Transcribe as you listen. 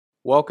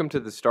Welcome to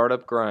the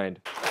Startup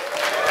Grind.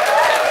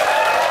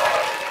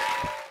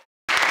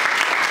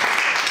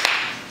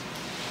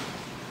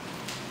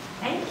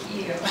 Thank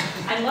you.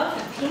 I love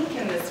the pink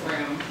in this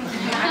room.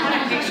 I want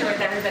a picture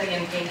with everybody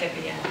in pink at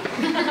the end.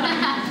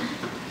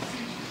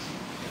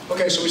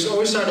 Okay, so we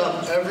always start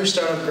off every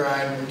Startup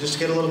Grind, just to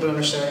get a little bit of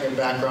understanding of your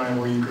background and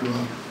where you grew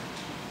up.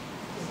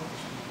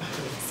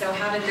 So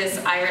how did this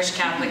Irish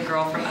Catholic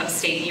girl from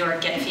upstate New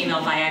York get female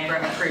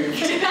Viagra approved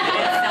and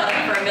sell it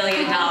for $1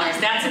 million?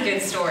 That's a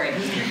good story.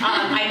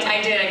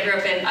 I grew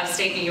up in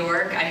upstate New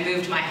York. I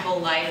moved my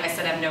whole life. I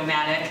said I'm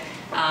nomadic.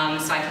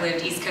 So I've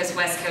lived East Coast,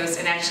 West Coast,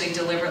 and actually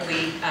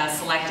deliberately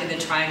selected the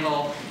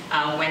Triangle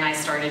when I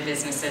started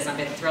businesses. I've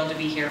been thrilled to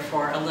be here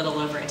for a little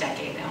over a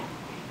decade now.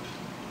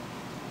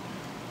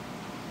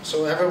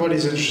 So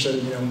everybody's interested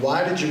in,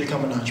 why did you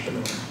become an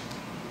entrepreneur?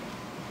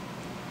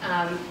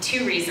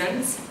 Two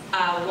reasons.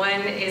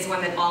 One is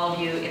one that all of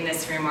you in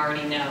this room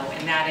already know,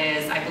 and that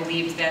is I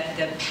believe that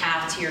the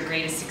path to your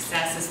greatest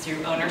success is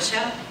through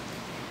ownership.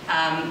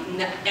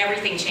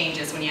 Everything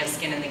changes when you have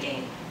skin in the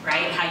game,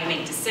 right? How you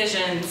make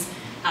decisions,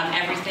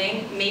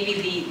 everything.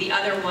 Maybe the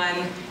other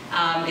one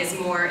is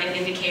more an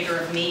indicator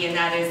of me, and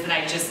that is that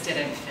I just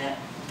didn't fit.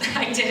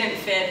 I didn't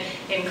fit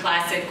in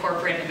classic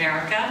corporate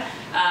America.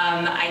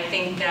 I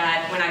think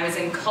that when I was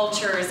in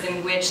cultures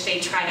in which they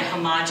try to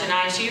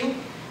homogenize you,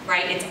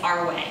 right, it's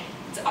our way.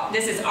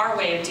 This is our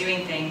way of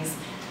doing things.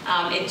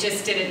 It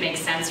just didn't make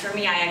sense for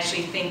me. I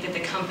actually think that the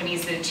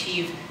companies that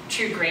achieve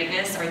true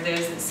greatness are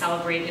those that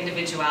celebrate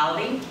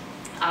individuality,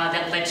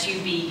 that let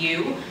you be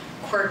you,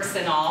 quirks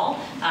and all.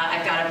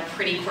 I've got a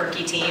pretty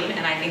quirky team,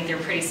 and I think they're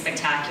pretty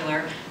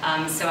spectacular.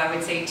 So I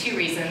would say two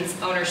reasons: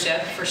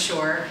 ownership, for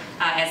sure,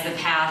 as the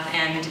path,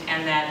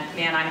 and that,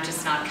 man, I'm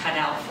just not cut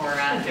out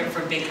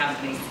for big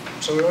companies.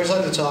 So we always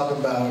like to talk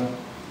about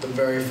the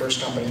very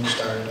first company you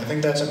started. I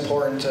think that's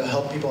important to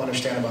help people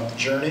understand about the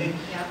journey.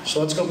 Yep.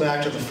 So let's go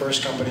back to the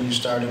first company you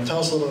started. Tell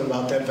us a little bit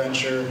about that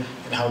venture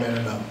and how it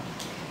ended up.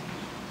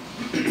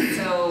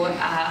 So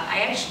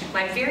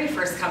my very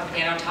first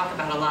company I don't talk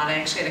about a lot. I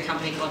actually had a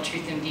company called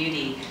Truth and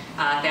Beauty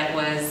that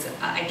was,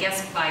 I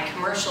guess by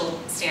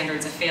commercial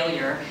standards, a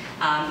failure.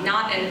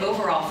 Not an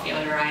overall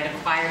failure. I had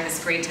acquired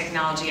this great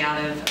technology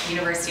out of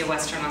University of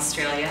Western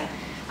Australia.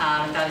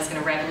 I thought it was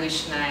going to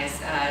revolutionize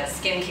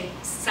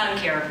sun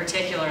care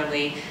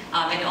particularly,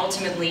 and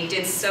ultimately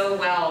did so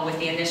well with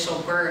the initial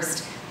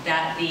burst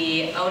that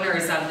the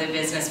owners of the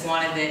business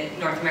wanted the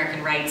North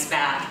American rights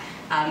back.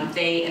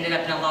 They ended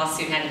up in a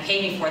lawsuit and had to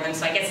pay me for them,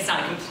 so I guess it's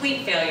not a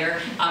complete failure,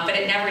 but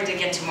it never did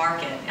get to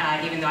market,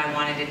 even though I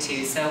wanted it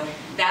to. So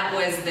that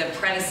was the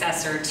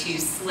predecessor to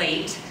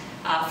Slate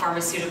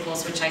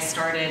Pharmaceuticals, which I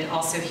started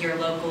also here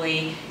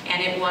locally,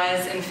 and it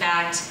was, in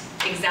fact,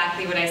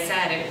 exactly what I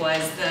said. It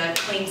was the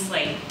clean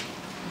slate,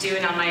 do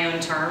it on my own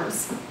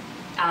terms,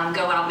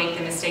 go out, make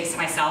the mistakes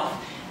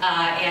myself,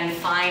 and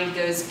find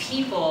those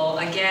people,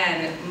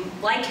 again,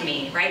 like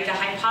me, right? The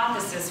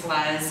hypothesis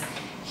was,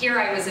 here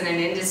I was in an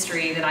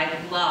industry that I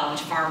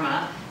loved,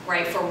 pharma,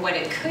 right, for what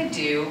it could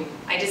do.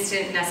 I just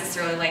didn't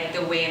necessarily like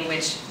the way in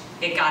which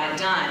it got it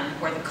done,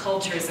 or the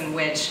cultures in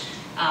which,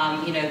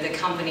 the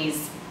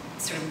companies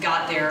sort of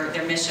got their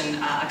mission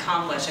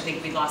accomplished. I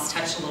think we lost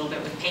touch a little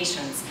bit with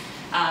patients.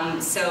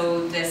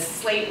 So the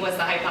slate was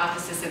the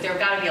hypothesis that there have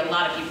got to be a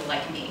lot of people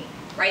like me,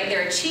 right?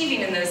 They're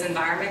achieving in those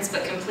environments,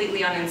 but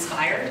completely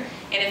uninspired.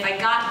 And if I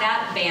got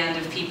that band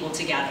of people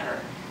together,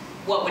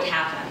 what would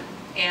happen?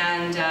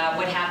 And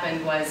what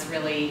happened was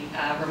really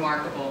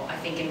remarkable, I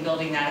think, in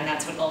building that, and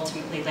that's what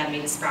ultimately led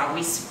me to Sprout.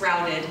 We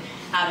sprouted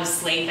out of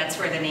Slate. That's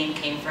where the name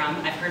came from.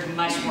 I've heard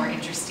much more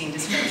interesting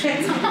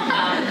descriptions,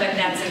 but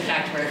that's in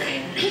fact where it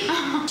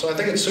came. So I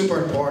think it's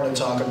super important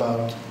to talk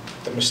about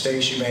the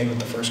mistakes you made with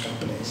the first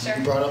company. Sure.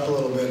 You brought up a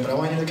little bit, but I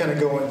want you to kind of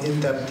go in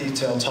in-depth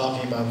detail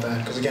talking about that,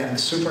 because again,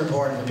 it's super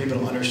important for people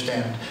to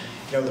understand,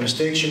 the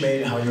mistakes you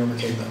made and how you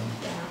overcame them.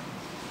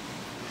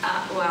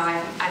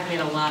 Well, I've made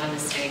a lot of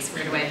mistakes.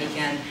 Where do I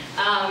begin?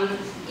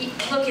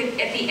 Look,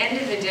 at the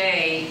end of the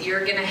day,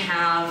 you're going to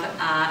have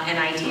an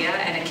idea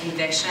and a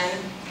conviction,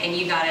 and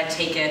you got to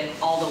take it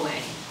all the way,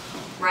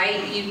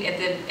 right?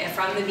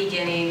 From the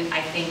beginning,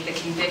 I think the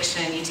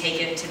conviction, you take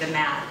it to the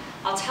mat.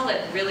 I'll tell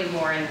it really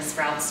more in the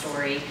Sprout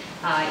story.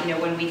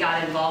 When we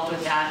got involved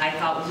with that, I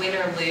thought, win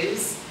or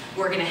lose,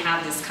 we're going to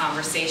have this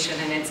conversation,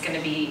 and it's going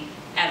to be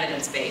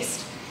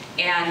evidence-based.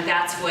 And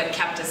that's what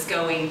kept us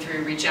going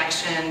through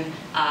rejection,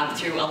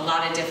 through a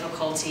lot of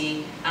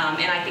difficulty.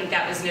 And I think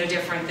that was no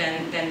different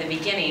than the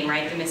beginning,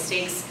 right? The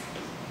mistakes,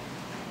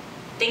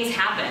 things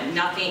happen.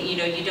 Nothing,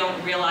 you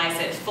don't realize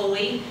it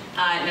fully,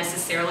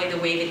 necessarily the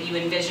way that you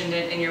envisioned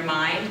it in your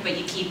mind, but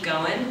you keep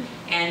going.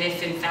 And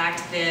if in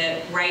fact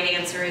the right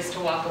answer is to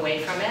walk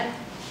away from it,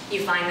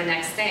 you find the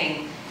next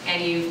thing.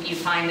 And you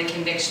find the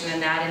conviction in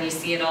that, and you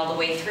see it all the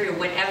way through,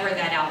 whatever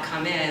that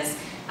outcome is.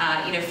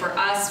 For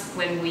us,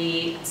 when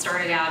we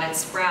started out at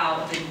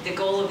Sprout, the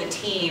goal of the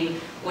team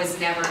was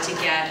never to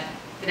get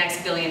the next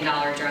 $1 billion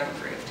drug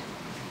approved.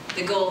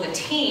 The goal of the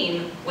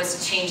team was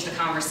to change the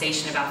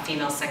conversation about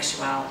female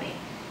sexuality.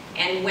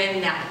 And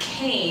when that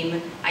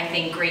came, I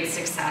think great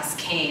success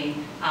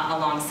came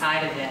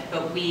alongside of it.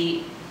 But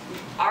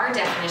our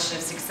definition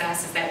of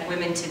success is that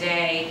women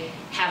today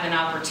have an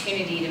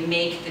opportunity to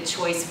make the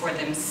choice for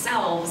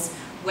themselves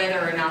whether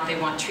or not they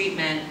want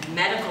treatment,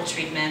 medical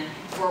treatment,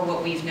 for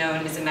what we've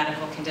known as a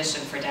medical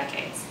condition for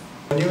decades.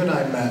 When you and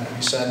I met,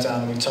 we sat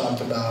down and we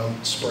talked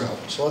about Sprout.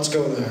 So let's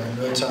go there and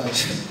really tell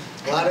us.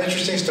 A lot of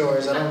interesting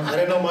stories. I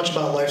didn't know much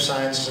about life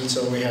sciences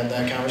until we had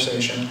that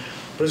conversation,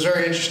 but it's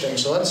very interesting.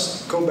 So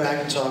let's go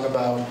back and talk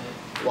about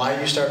why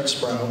you started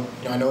Sprout.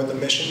 I know the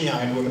mission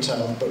behind women's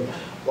health, but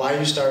why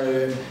you started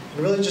it,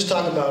 and really just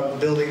talk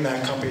about building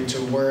that company to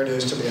where it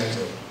is to the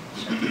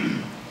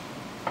exit.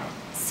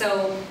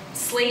 So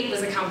Slate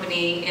was a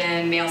company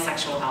in male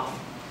sexual health.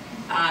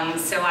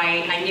 So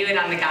I knew it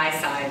on the guy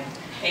side.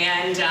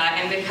 And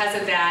because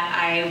of that,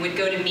 I would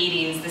go to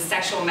meetings, the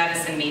sexual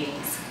medicine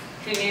meetings.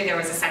 Who knew there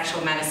was a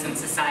sexual medicine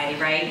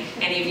society, right?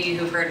 Any of you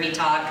who've heard me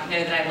talk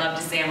know that I love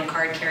to say I'm a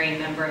card-carrying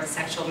member of the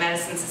Sexual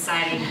Medicine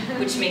Society,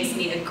 which makes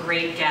me a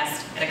great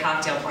guest at a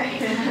cocktail party.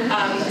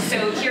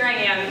 So here I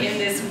am in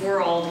this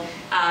world,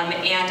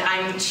 and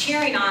I'm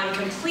cheering on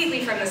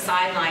completely from the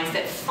sidelines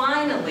that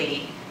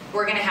finally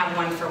we're going to have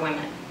one for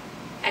women.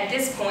 At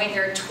this point,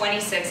 there are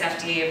 26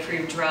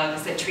 FDA-approved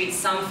drugs that treat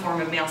some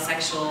form of male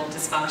sexual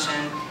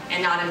dysfunction,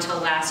 and not until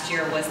last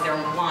year was there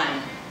one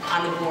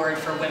on the board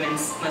for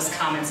women's most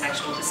common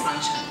sexual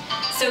dysfunction.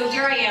 So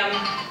here I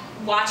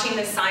am watching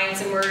the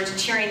science emerge,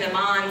 cheering them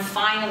on.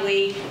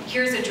 Finally,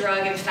 here's a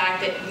drug, in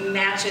fact, that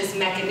matches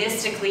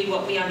mechanistically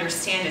what we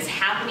understand is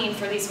happening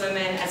for these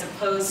women, as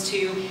opposed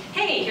to,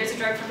 hey, here's a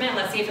drug for men,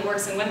 let's see if it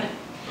works in women.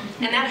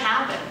 And that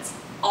happens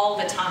all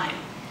the time.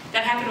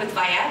 That happened with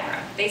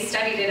Viagra. They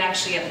studied it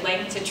actually at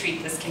length to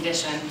treat this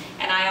condition.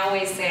 And I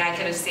always say I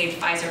could have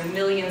saved Pfizer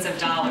millions of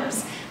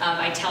dollars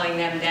by telling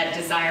them that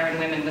desire in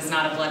women was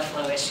not a blood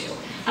flow issue.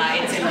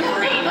 It's in the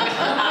brain.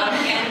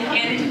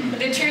 And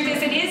the truth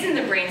is, it is in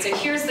the brain. So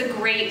here's the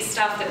great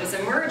stuff that was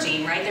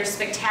emerging, right? There's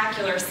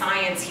spectacular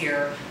science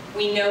here.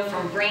 We know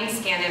from brain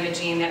scan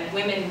imaging that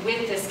women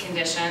with this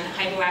condition,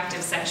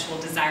 hypoactive sexual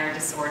desire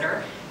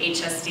disorder,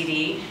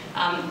 HSDD,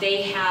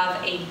 they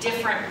have a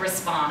different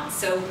response.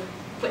 So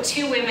put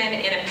two women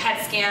in a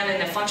PET scan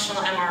and a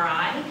functional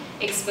MRI,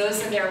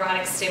 expose them to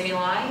erotic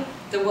stimuli.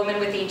 The woman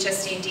with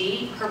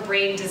HSDD, her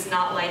brain does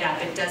not light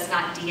up. It does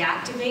not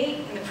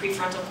deactivate in the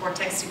prefrontal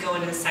cortex to go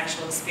into the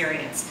sexual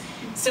experience.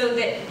 So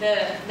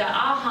the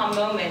aha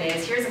moment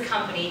is, here's a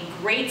company,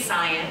 great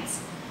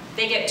science,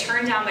 they get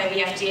turned down by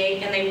the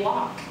FDA and they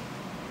walk.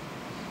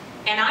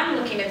 And I'm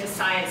looking at the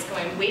science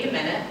going, wait a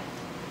minute,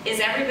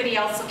 is everybody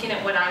else looking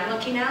at what I'm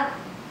looking at?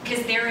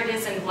 Because there it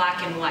is in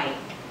black and white.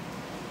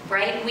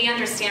 Right? We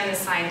understand this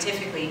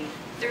scientifically.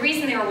 The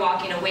reason they were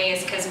walking away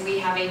is because we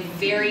have a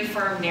very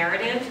firm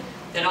narrative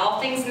that all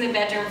things in the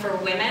bedroom for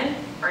women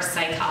are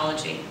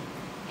psychology,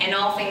 and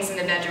all things in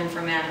the bedroom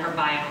for men are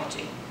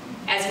biology,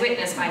 as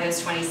witnessed by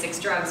those 26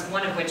 drugs,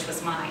 one of which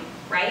was mine,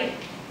 right?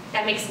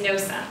 That makes no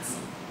sense.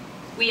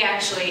 We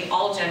actually,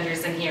 all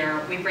genders in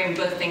here, we bring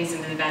both things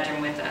into the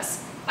bedroom with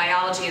us,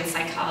 biology and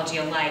psychology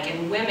alike,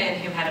 and women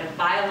who had a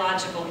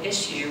biological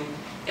issue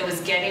that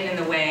was getting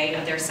in the way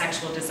of their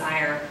sexual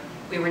desire,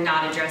 we were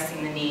not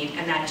addressing the need,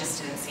 and that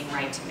just didn't seem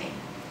right to me.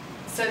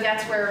 So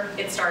that's where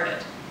it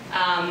started.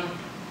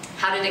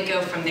 How did it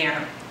go from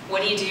there?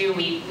 What do you do?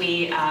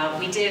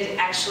 We did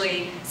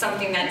actually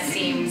something that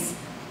seems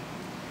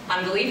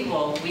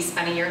unbelievable. We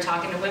spent a year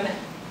talking to women,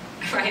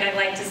 right? I'd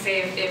like to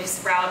say if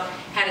Sprout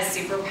had a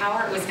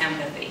superpower, it was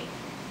empathy.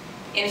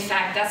 In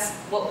fact, that's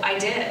what I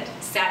did.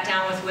 Sat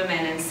down with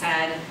women and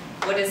said,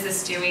 what is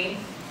this doing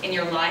in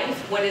your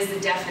life? What is the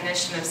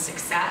definition of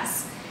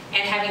success?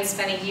 And having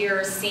spent a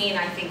year seeing,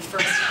 I think,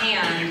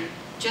 firsthand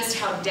just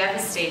how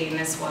devastating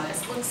this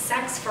was. Look,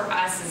 sex for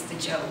us is the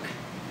joke,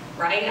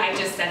 right? I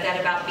just said that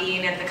about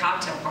being at the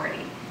cocktail party.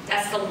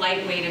 That's the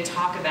light way to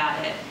talk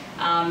about it.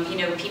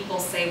 People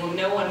say, well,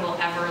 no one will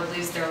ever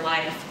lose their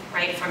life,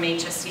 right, from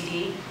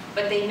HSDD,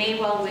 but they may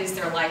well lose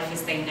their life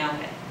as they know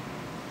it.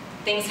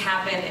 Things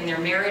happen in their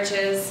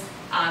marriages,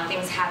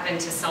 things happen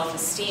to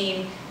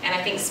self-esteem, and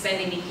I think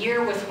spending a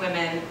year with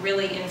women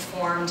really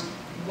informed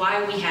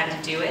why we had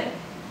to do it,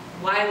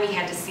 why we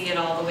had to see it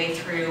all the way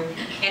through,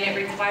 and it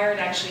required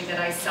actually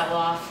that I sell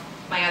off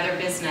my other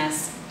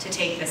business to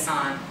take this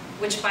on,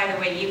 which, by the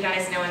way, you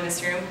guys know in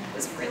this room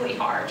was really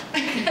hard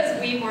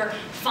because we were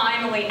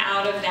finally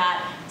out of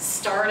that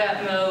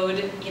startup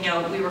mode.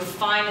 We were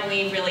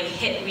finally really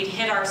we'd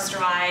hit our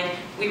stride,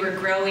 we were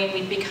growing,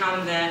 we'd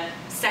become the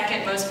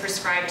second most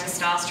prescribed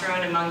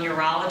testosterone among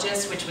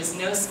urologists, which was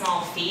no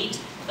small feat.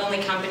 The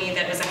only company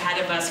that was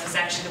ahead of us was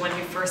actually the one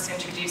who first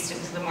introduced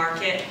it to the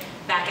market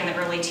back in the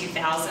early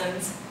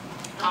 2000s.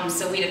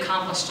 So we'd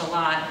accomplished a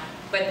lot,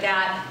 but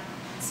that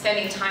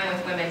spending time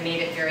with women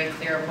made it very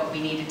clear what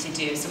we needed to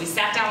do. So we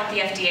sat down with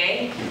the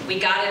FDA. We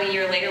got it a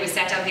year later. We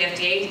sat down with the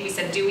FDA. We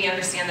said, do we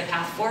understand the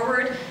path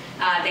forward?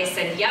 They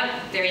said, yep,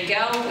 there you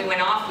go. We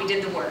went off. We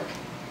did the work.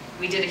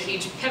 We did a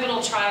huge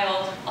pivotal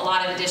trial, a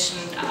lot of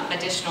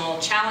additional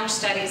challenge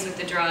studies with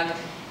the drug,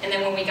 and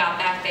then when we got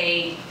back,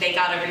 they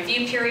got a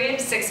review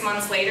period. 6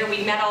 months later,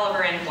 we met all of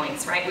our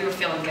endpoints, right? We were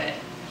feeling good.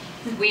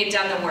 We had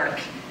done the work.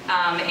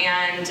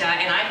 And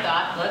I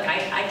thought, look,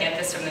 I get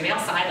this from the male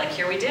side, like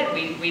here we did,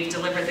 we've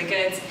delivered the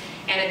goods.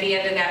 And at the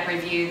end of that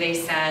review, they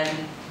said,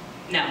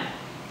 no.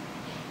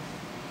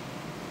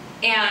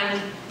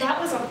 And that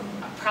was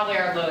probably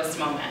our lowest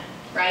moment,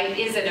 right?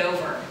 Is it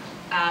over?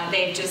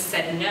 They've just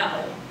said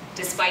no,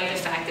 despite the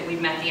fact that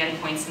we've met the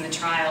endpoints in the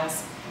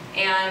trials.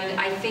 And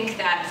I think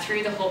that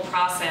through the whole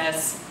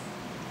process,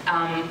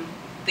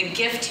 the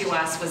gift to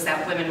us was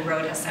that women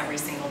wrote us every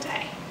single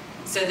day.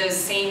 So those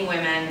same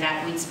women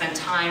that we'd spent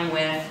time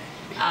with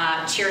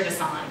cheered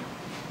us on,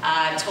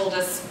 told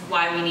us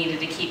why we needed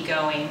to keep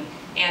going.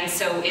 And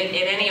so at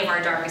any of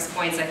our darkest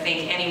points, I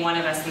think any one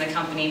of us in the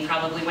company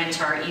probably went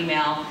to our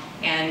email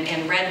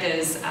and read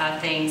those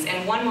things.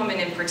 And one woman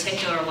in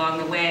particular along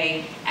the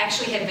way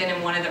actually had been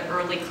in one of the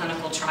early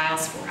clinical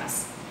trials for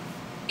us.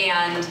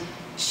 And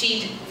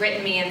she'd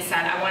written me and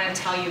said, I want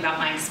to tell you about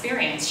my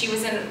experience. She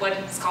was in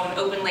what's called an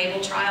open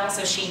label trial,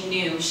 so she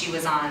knew she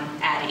was on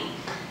Addie.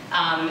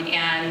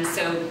 And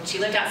so she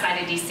lived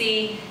outside of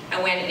DC.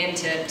 I went in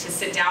to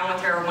sit down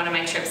with her one of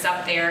my trips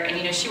up there, and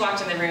you know, she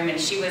walked in the room and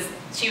she was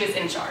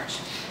in charge.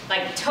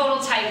 Like total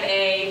type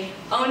A,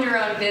 owned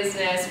her own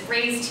business,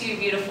 raised 2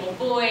 beautiful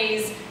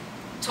boys,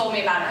 told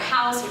me about her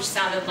house, which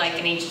sounded like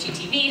an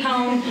HGTV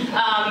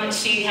home.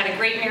 She had a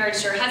great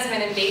marriage to her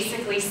husband and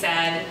basically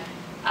said,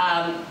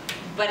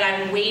 but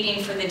I'm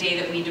waiting for the day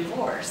that we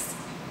divorce.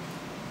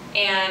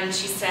 And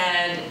she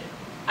said,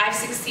 I've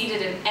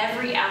succeeded in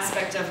every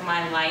aspect of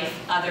my life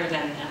other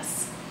than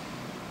this.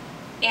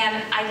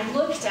 And I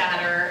looked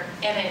at her,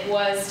 and it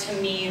was,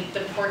 to me,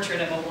 the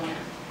portrait of a woman.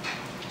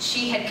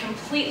 She had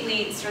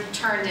completely sort of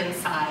turned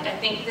inside. I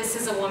think this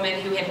is a woman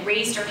who had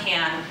raised her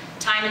hand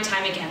time and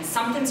time again.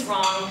 Something's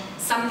wrong,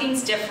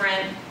 something's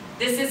different,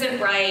 this isn't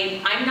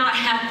right, I'm not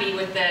happy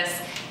with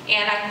this.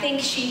 And I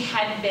think she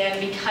had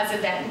been, because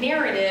of that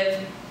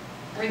narrative,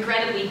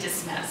 regrettably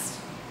dismissed.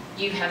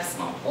 You have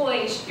small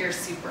boys, you're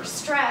super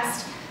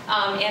stressed,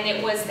 and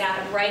it was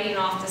that writing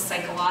off the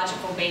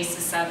psychological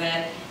basis of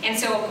it. And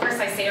so of course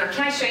I say, or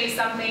can I show you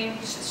something?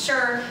 She says,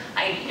 sure.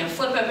 I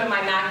flip open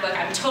my MacBook,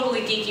 I'm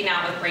totally geeking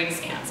out with brain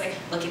scans. Like,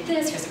 look at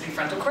this, here's the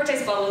prefrontal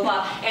cortex, blah, blah,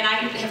 blah. And I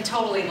have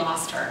totally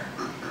lost her.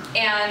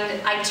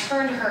 And I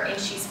turn to her and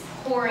she's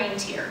pouring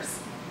tears.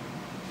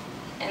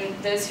 And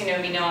those who know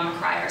me know I'm a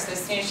crier, so as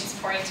soon as she's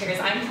pouring tears,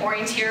 I'm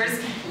pouring tears.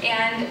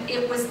 And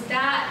it was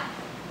that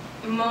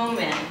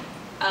moment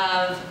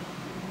of,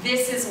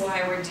 this is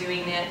why we're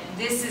doing it,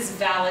 this is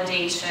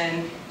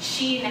validation.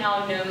 She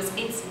now knows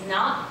it's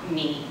not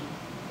me.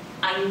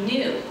 I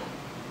knew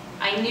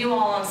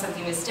all along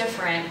something was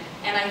different,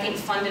 and I think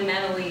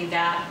fundamentally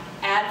that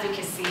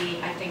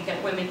advocacy, I think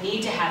that women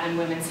need to have in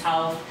women's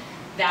health,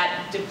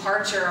 that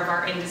departure of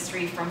our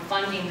industry from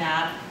funding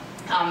that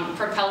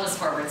propelled us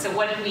forward. So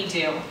what did we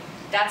do?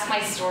 That's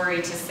my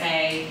story to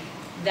say,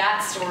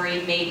 that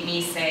story made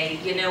me say,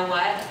 you know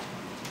what?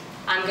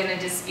 I'm going to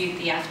dispute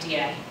the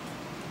FDA.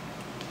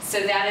 So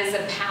that is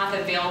a path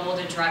available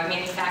to drug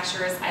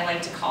manufacturers. I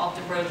like to call it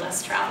the road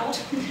less traveled.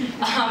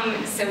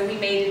 So we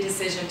made a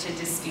decision to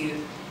dispute.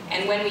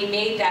 And when we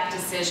made that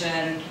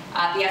decision,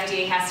 the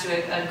FDA has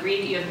to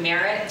agree that you have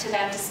merit to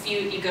that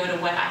dispute. You go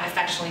to what I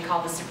affectionately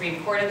call the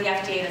Supreme Court of the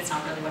FDA. That's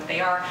not really what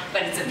they are,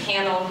 but it's a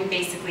panel who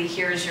basically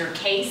hears your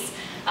case.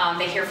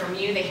 They hear from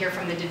you, they hear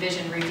from the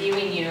division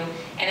reviewing you,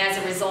 and as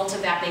a result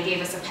of that, they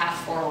gave us a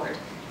path forward.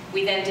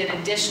 We then did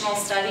additional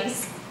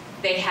studies.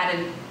 They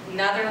had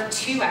another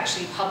 2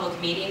 actually public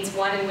meetings,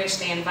 one in which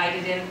they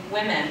invited in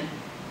women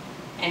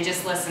and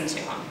just listened to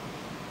them.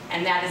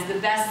 And that is the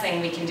best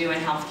thing we can do in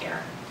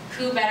healthcare.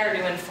 Who better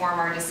to inform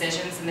our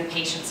decisions than the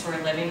patients who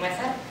are living with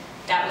it?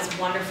 That was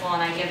wonderful,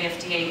 and I give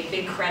FDA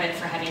big credit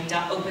for having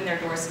opened their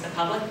doors to the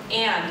public,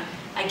 and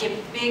I give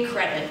big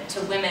credit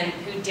to women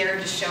who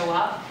dared to show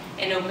up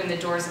and open the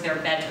doors of their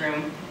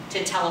bedroom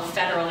to tell a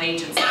federal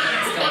agency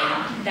what's going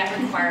on. That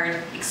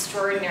required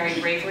extraordinary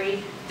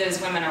bravery.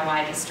 Those women are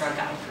why this drug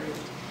got approved.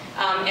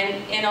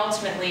 And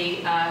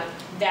ultimately,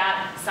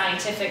 that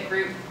scientific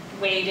group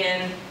weighed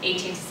in,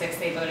 18-6,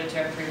 they voted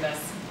to approve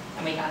us,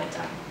 and we got it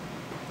done.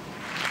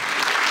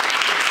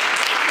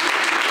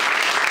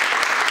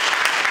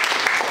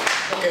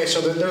 Okay,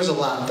 so there's a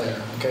lot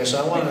there. Okay,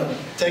 so I want to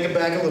take it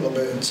back a little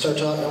bit and start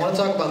talking. I want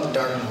to talk about the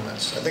dark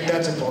moments. I think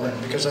that's important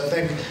because I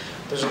think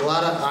there's a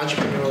lot of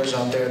entrepreneurs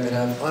out there that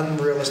have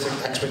unrealistic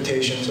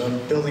expectations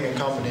of building a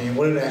company and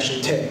what it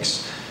actually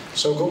takes.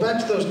 So go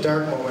back to those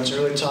dark moments and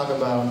really talk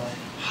about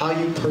how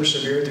you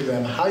persevered through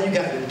them, how you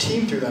got your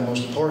team through them,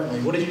 most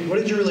importantly. What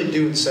did you really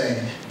do and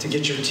say to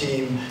get your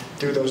team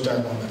through those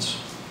dark moments?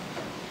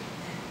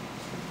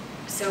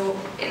 So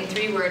in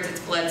 3 words, it's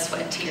blood,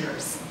 sweat,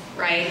 tears.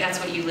 Right? That's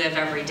what you live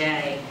every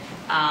day.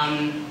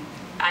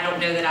 I don't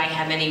know that I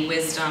have any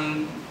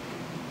wisdom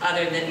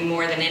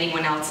more than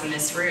anyone else in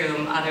this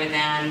room, other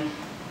than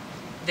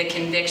the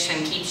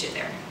conviction keeps you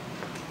there,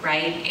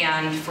 right?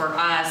 And for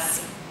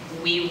us,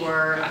 we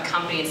were a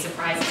company that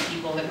surprises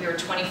people, that we were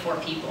 24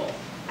 people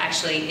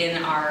actually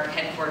in our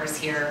headquarters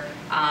here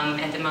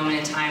at the moment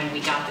in time we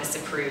got this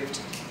approved.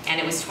 And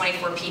it was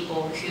 24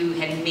 people who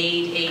had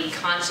made a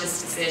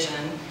conscious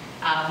decision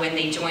when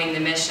they joined the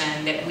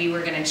mission that we were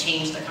going to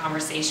change the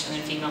conversation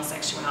in female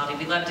sexuality.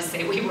 We love to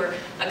say we were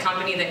a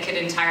company that could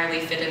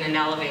entirely fit in an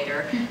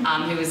elevator,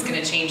 who was going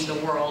to change the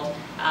world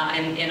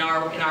in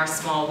our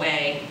small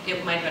way.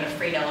 It might have been a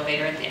freight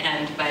elevator at the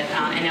end, but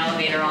an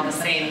elevator all the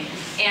same.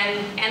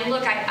 And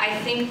look, I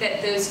think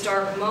that those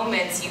dark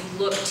moments, you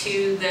look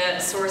to the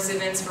source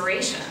of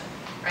inspiration,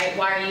 right?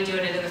 Why are you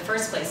doing it in the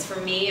first place? For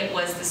me, it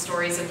was the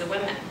stories of the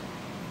women.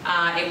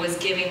 It was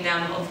giving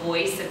them a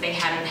voice that they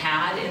hadn't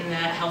had in the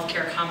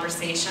healthcare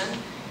conversation,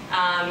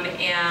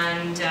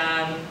 and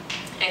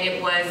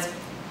it was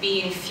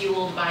being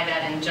fueled by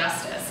that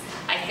injustice.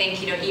 I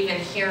think, even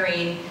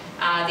hearing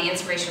the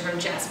inspiration from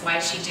Jess,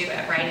 why'd she do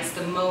it, right? It's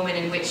the moment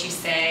in which you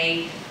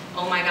say,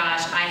 oh my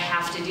gosh, I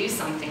have to do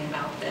something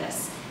about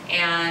this.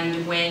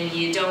 And when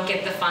you don't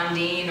get the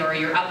funding, or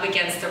you're up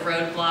against the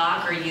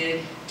roadblock, or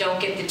you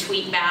don't get the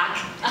tweet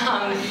back,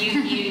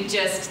 you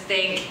just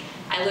think,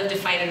 I live to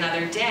fight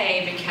another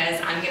day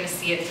because I'm going to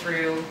see it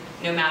through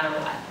no matter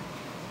what.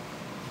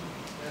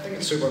 I think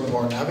it's super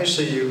important.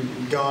 Obviously,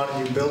 you've gone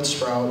and you built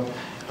Sprout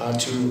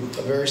to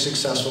a very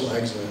successful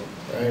exit,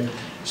 right?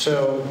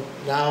 So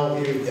now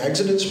you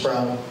exited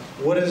Sprout.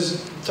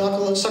 Let's talk a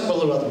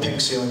little about the pink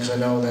ceiling, because I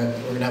know that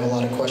we're going to have a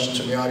lot of questions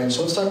from the audience.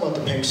 So let's talk about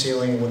the pink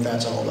ceiling and what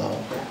that's all about.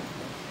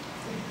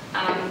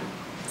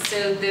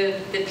 So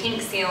the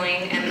pink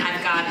ceiling, and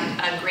I've got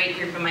a great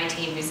group of my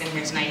team who's in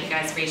here tonight. You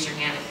guys raise your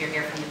hand if you're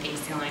here from the pink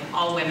ceiling.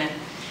 All women,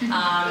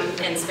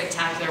 and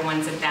spectacular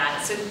ones at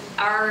that. So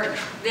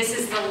this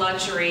is the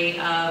luxury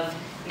of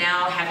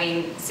now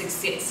having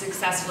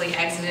successfully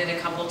exited a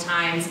couple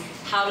times.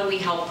 How do we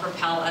help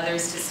propel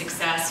others to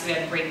success who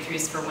have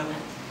breakthroughs for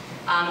women?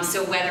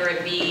 So whether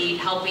it be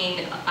helping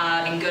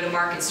in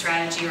go-to-market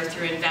strategy or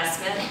through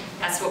investment,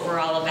 that's what we're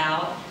all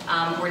about.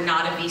 We're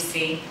not a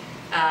VC.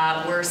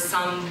 We're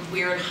some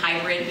weird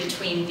hybrid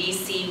between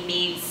VC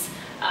meets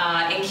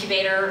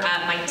incubator.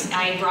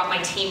 I brought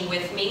my team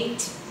with me,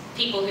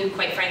 people who,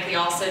 quite frankly,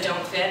 also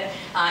don't fit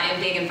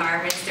in big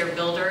environments. They're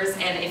builders,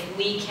 and if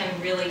we can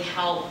really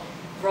help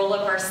roll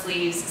up our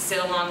sleeves, sit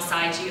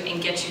alongside you,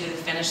 and get you to the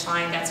finish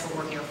line, that's what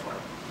we're here for.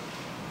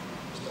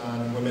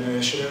 On women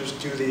initiatives,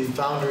 do the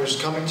founders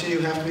coming to you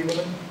have to be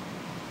women?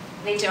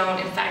 They don't.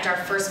 In fact, our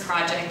first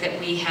project that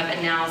we have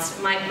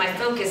announced, my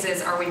focus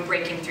is, are we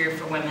breaking through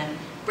for women?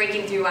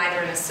 Breaking through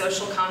either in a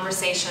social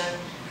conversation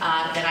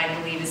that I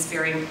believe is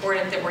very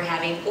important that we're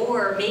having,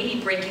 or maybe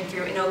breaking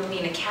through and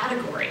opening a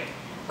category,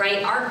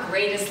 right? Our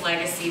greatest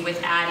legacy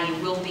with Addie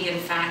will be, in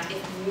fact,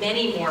 if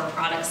many more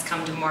products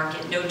come to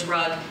market. No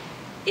drug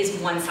is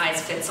one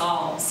size fits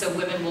all, so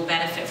women will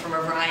benefit from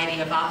a variety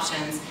of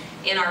options.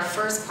 In our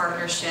first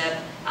partnership,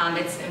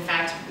 it's in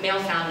fact male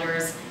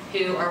founders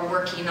who are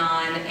working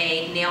on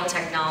a nail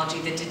technology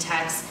that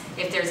detects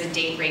if there's a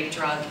date rape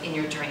drug in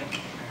your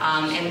drink.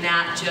 And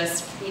that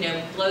just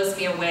blows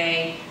me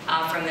away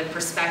from the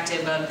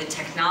perspective of the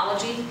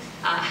technology,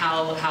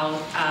 how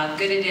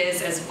good it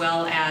is, as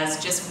well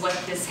as just what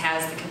this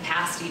has the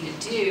capacity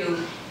to do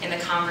in the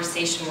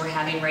conversation we're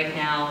having right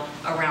now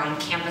around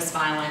campus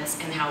violence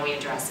and how we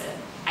address it.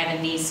 I have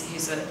a niece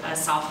who's a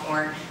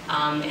sophomore,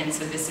 and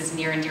so this is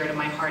near and dear to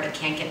my heart. It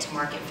can't get to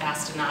market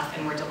fast enough,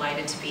 and we're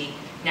delighted to be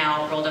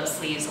now rolled up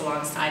sleeves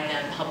alongside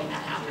them, helping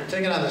that happen. You're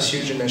taking on this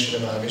huge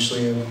initiative,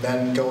 obviously, and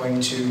then going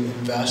to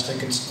invest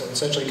and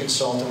essentially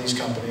consult in these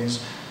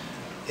companies.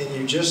 And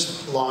you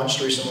just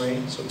launched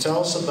recently, so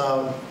tell us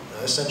about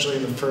essentially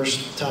the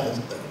first time.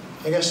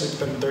 I guess it's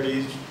been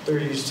 30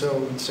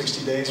 to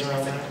 60 days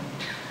around that.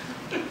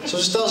 So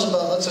just tell us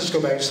about, let's just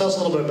go back, just tell us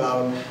a little bit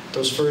about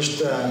those first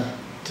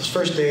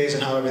days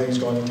and how everything's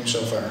going with you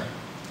so far.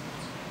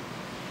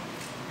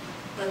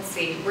 Let's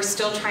see. We're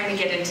still trying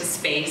to get into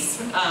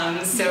space,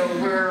 so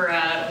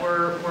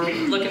we're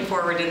looking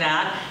forward to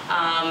that.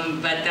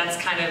 But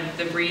that's kind of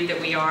the breed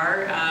that we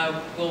are.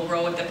 We'll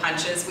roll with the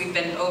punches. We've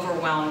been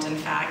overwhelmed, in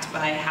fact,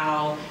 by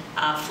how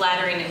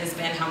flattering it has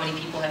been, how many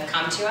people have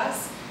come to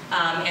us.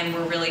 And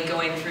we're really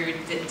going through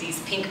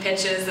these pink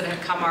pitches that have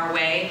come our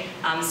way.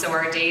 So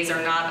our days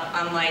are not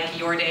unlike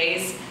your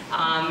days.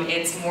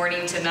 It's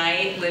morning to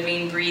night,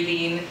 living,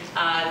 breathing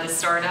the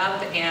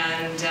startup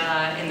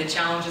and the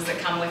challenges that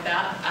come with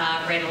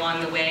that right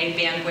along the way.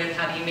 Bandwidth,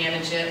 how do you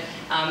manage it?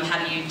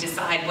 How do you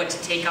decide what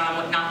to take on,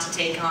 what not to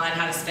take on,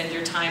 how to spend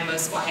your time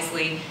most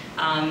wisely?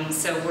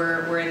 So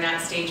we're in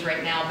that stage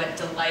right now, but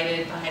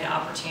delighted by the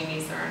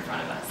opportunities that are in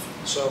front of us.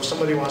 So if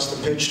somebody wants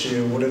to pitch to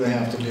you, what do they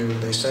have to do? Do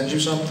they send you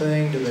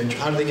something?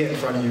 How do they get in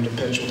front of you to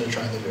pitch what they're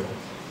trying to do?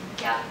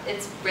 Yeah,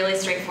 it's really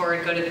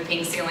straightforward. Go to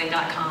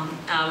thepinkceiling.com.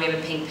 We have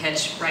a pink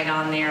pitch right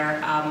on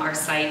there. Our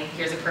site,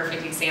 here's a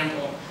perfect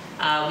example.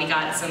 We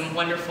got some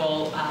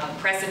wonderful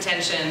press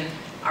attention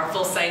Our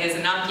full site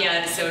isn't up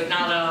yet, so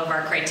not all of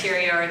our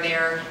criteria are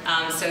there.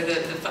 So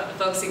the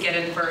folks who get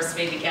in first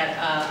maybe get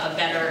a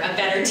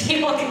better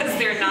deal because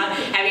they're not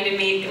having to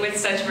meet with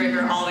such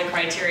rigor all the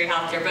criteria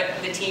out there.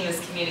 But the team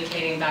is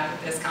communicating back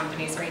with those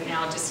companies right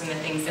now just in the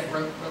things that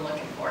we're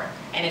looking for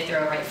and if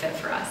they're a right fit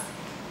for us.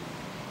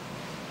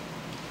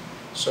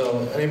 So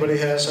anybody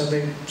has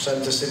something,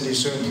 send it to Cindy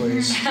soon,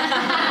 please.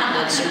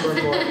 That's super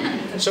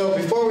important. So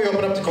before we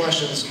open up the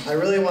questions, I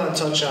really want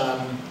to touch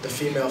on the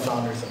female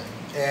founder thing.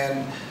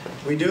 And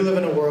we do live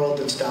in a world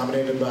that's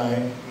dominated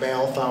by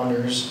male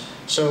founders.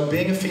 So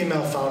being a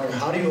female founder,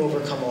 how do you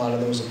overcome a lot of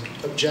those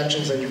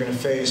objections that you're going to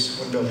face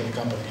when building a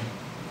company?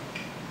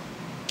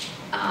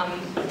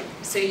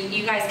 So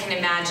you guys can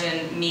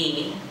imagine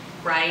me,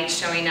 right,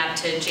 showing up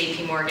to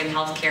JP Morgan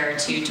Healthcare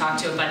to talk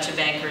to a bunch of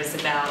bankers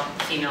about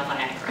female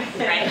Viagra,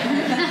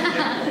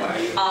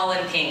 right? All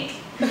in pink.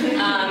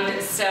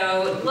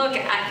 So look,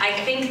 I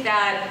think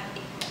that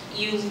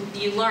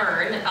you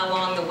learn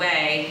along the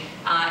way,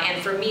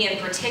 and for me in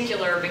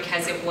particular,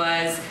 because it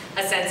was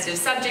a sensitive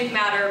subject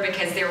matter,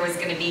 because there was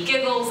going to be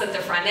giggles at the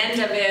front end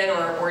of it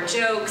or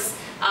jokes,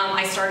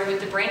 I started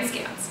with the brain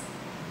scans,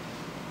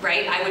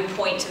 right? I would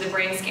point to the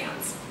brain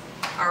scans.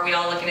 Are we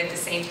all looking at the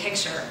same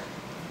picture?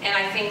 And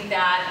I think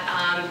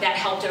that that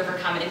helped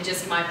overcome it in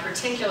just my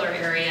particular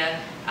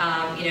area,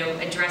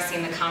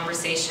 addressing the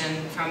conversation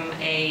from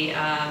a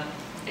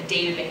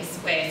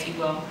database way, if you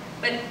will.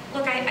 But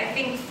look, I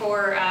think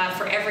for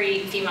every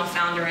female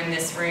founder in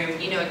this room,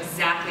 you know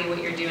exactly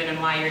what you're doing and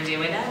why you're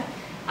doing it.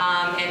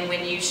 And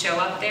when you show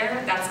up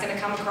there, that's going to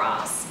come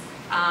across.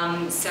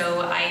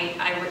 So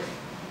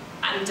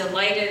I'm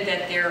delighted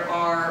that there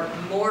are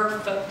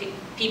more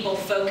people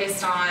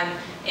focused on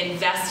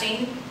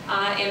investing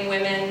in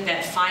women,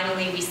 that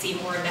finally we see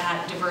more of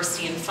that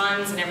diversity in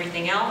funds and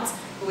everything else,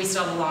 but we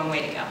still have a long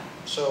way to go.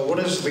 So what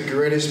is the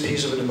greatest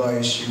piece of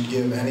advice you'd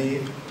give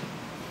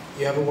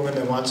you have a woman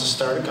that wants to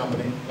start a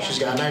company, Yeah. She's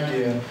got an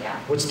idea. Yeah.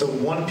 What's the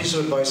one piece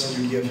of advice that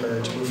you'd give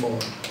her to move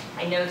forward?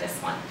 I know this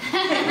one.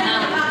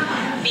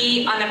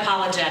 Be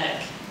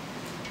unapologetic.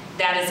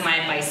 That is my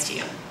advice to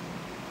you.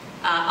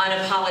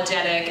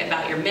 Unapologetic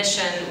about your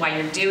mission, why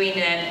you're doing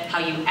it, how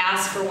you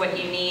ask for what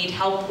you need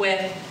help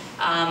with.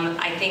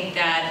 I think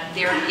that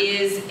there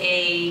is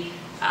a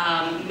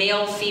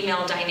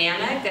male-female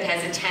dynamic that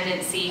has a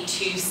tendency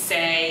to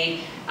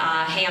say,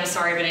 hey, I'm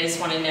sorry, but I just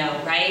want to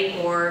know, right?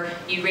 Or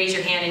you raise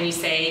your hand and you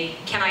say,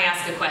 can I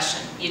ask a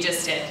question? You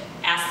just did.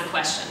 Ask the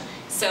question.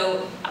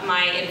 So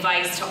my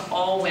advice to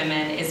all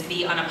women is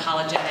be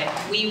unapologetic.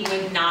 We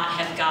would not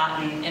have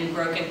gotten and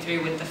broken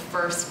through with the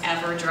first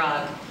ever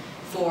drug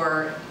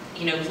for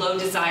low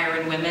desire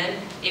in women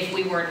if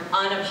we weren't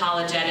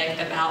unapologetic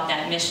about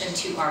that mission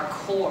to our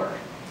core.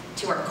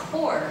 To our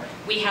core,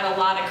 we had a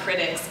lot of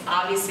critics,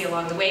 obviously,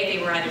 along the way.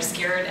 They were either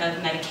scared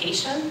of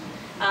medication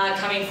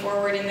coming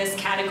forward in this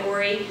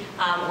category,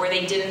 or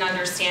they didn't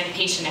understand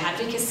patient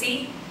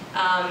advocacy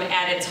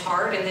at its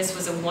heart, and this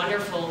was a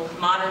wonderful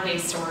modern-day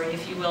story,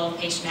 if you will, of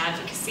patient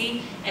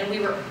advocacy, and we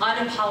were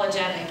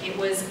unapologetic. It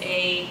was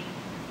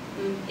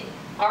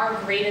our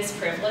greatest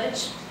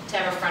privilege to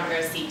have a front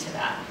row seat to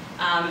that.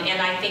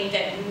 And I think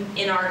that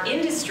in our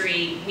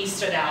industry, we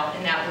stood out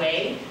in that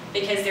way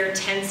because there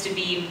tends to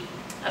be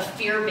a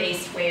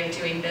fear-based way of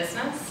doing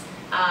business.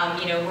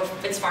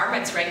 It's pharma,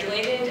 it's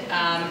regulated,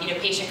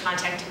 patient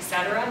contact, et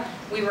cetera.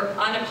 We were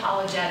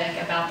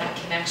unapologetic about that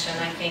connection,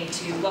 I think,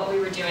 to what we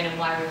were doing and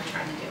why we were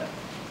trying to do it.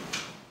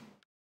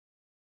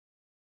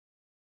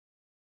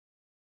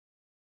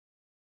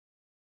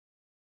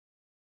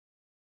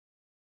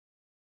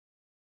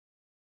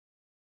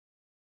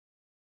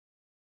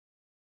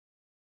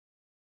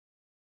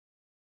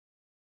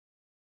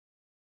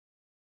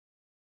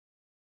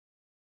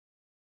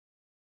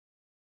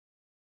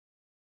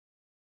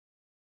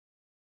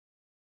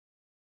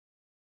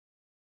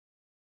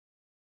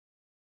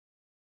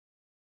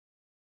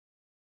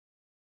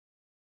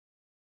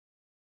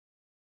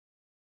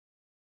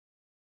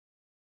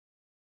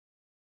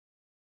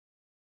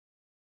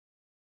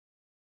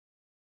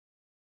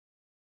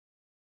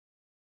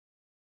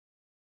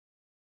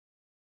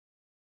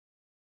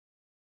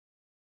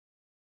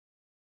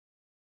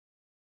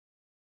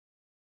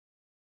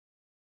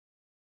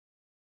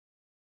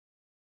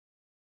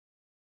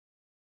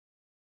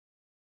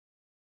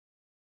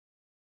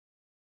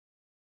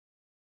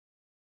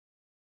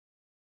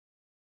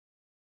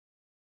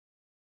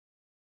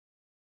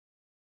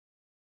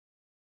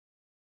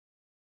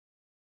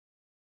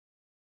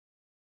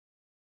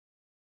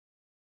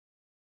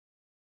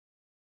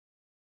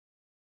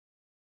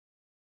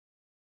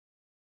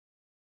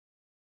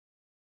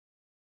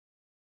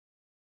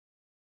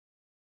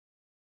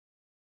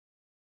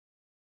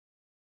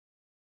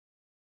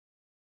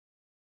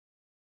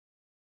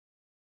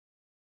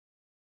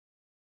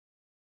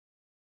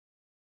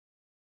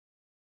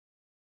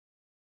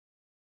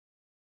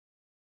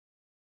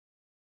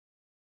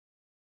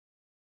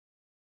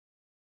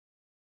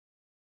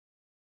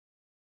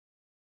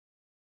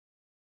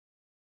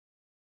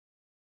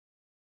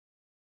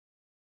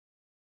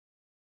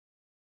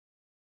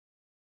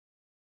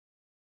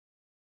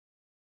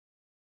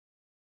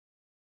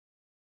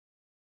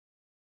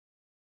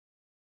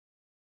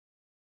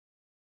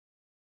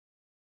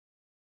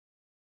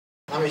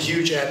 I'm a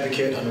huge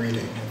advocate on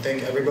reading. I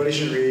think everybody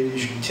should read. You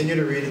should continue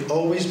to read.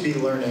 Always be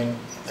learning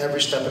every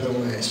step of the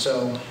way.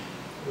 So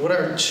what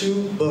are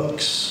 2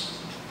 books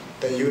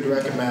that you would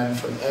recommend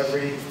for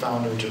every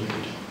founder to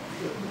read?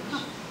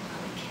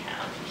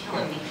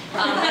 Killing me.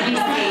 Let me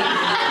see.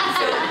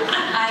 So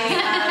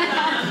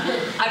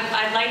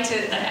I'd like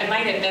to. I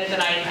might admit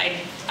that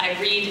I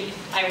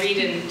read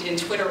in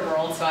Twitter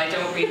world, so I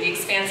don't read The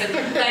Expansive.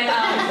 But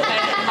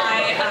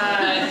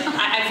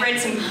I've read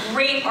some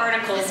great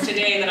articles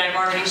today that I've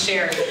already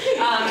shared.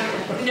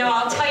 No,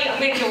 I'll tell you. I'm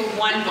going to go with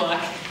one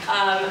book,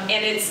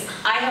 and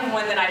I have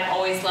one that I've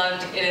always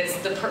loved. And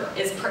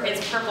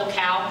it's Purple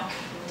Cow.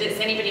 Does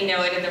anybody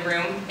know it in the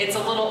room? It's a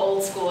little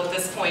old school at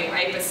this point,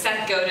 right? But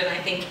Seth Godin, I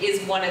think,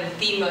 is one of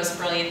the most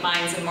brilliant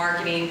minds in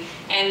marketing.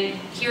 And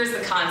here's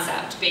the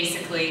concept,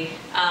 basically.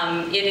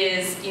 It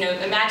is,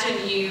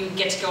 imagine you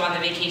get to go on the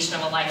vacation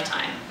of a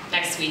lifetime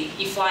next week.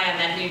 You fly on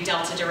that new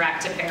Delta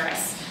Direct to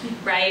Paris,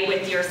 right,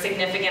 with your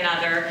significant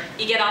other.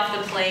 You get off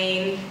the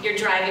plane, you're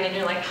driving, and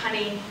you're like,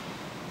 honey,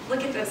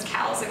 look at those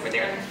cows over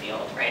there in the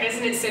field, right?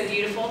 Isn't it so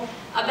beautiful?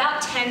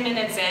 About 10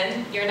 minutes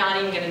in, you're not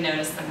even going to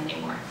notice them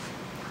anymore.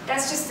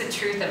 That's just the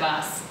truth of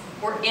us.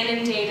 We're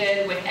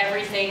inundated with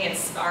everything.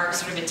 It's our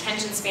sort of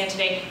attention span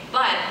today.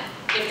 But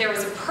if there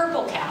was a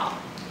purple cow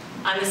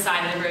on the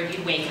side of the road,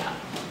 you'd wake up,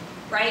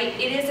 right?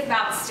 It is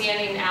about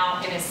standing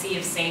out in a sea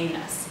of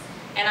sameness.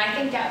 And I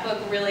think that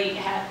book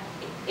really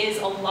is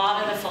a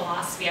lot of the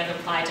philosophy I've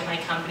applied to my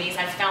companies.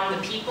 I've found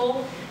the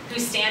people who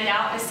stand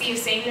out in a sea of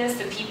sameness,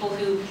 the people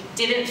who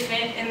didn't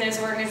fit in those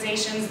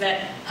organizations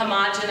that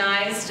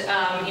homogenized,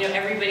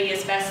 everybody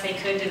as best they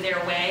could to their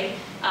way.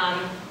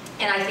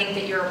 And I think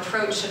that your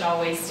approach should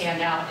always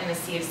stand out in a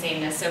sea of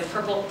sameness. So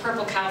purple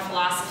cow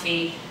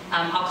philosophy,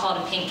 I'll call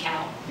it a pink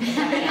cow.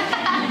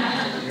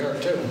 You are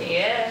too.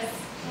 Yes,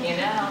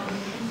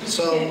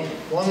 So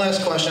one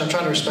last question. I'm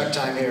trying to respect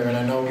time here, and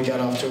I know we got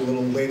off to a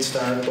little late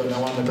start, but I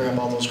wanted to bring up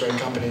all those great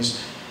companies.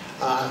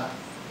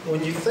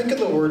 When you think of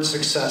the word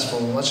successful,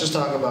 let's just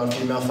talk about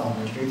female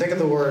founders. When you think of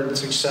the word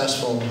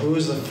successful, who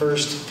is the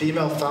first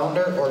female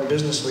founder or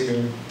business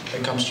leader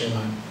that comes to your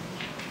mind?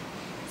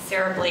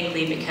 Sarah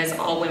Blakely, because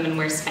all women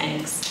wear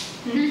Spanx.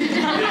 It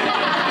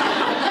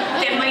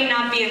might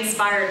not be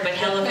inspired, but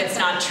hell if it's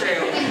not true.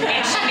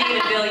 And she made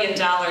 $1 billion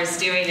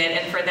doing it,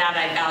 and for that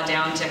I bow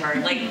down to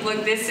her. Like,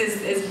 look, this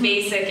is as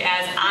basic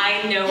as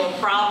I know a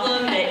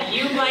problem that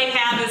you might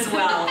have as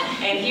well,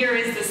 and here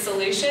is the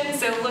solution.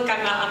 So look,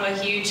 I'm a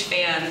huge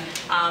fan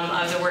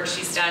of the work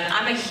she's done.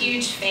 I'm a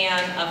huge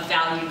fan of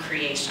value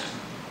creation.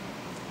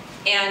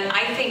 And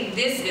I think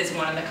this is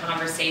one of the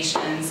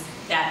conversations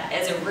that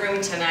as a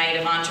room tonight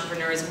of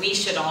entrepreneurs we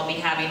should all be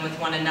having with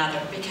one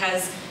another,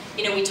 because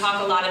we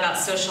talk a lot about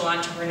social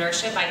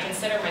entrepreneurship. I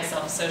consider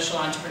myself a social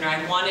entrepreneur.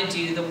 I want to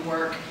do the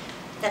work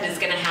that is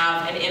going to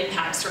have an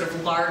impact sort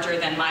of larger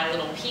than my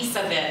little piece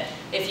of it,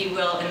 if you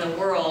will, in the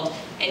world.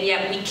 And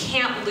yet we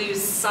can't lose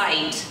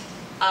sight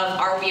of,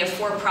 are we a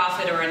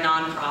for-profit or a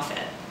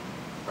non-profit,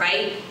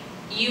 right?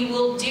 You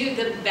will do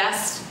the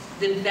best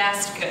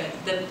good.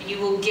 You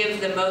will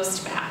give the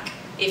most back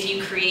if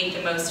you create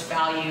the most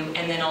value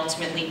and then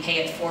ultimately pay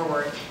it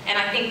forward. And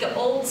I think the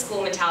old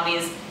school mentality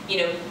is,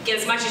 get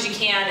as much as you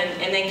can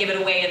and then give it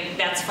away, and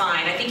that's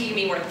fine. I think you can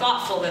be more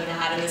thoughtful than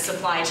that in the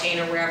supply chain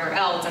or wherever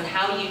else on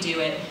how you do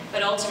it,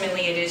 but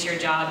ultimately it is your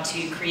job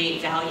to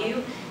create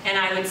value. And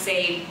I would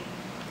say,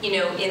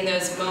 in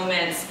those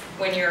moments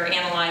when you're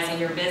analyzing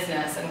your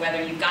business and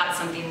whether you've got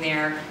something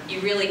there, you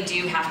really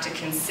do have to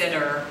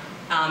consider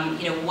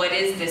what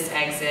is this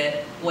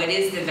exit? What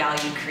is the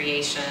value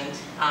creation?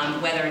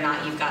 Whether or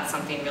not you've got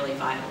something really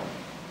viable.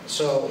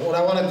 So what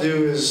I want to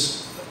do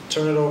is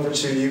turn it over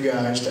to you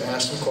guys to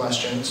ask some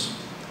questions.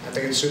 I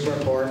think it's super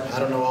important. I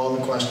don't know all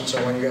the questions, so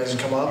I want you guys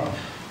to come up.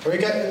 Or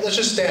let's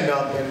just stand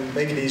up and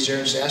make it easier.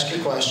 Just ask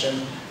your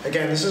question.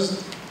 Again, this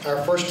is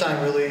our first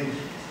time really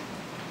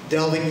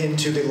delving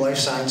into the life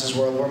sciences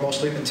world. We're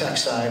mostly in the tech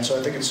side, so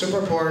I think it's super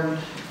important.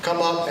 Come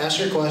up, ask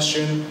your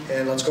question,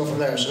 and let's go from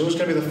there. So who's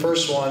going to be the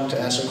first one to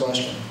ask a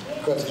question?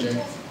 Go ahead,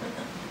 CJ.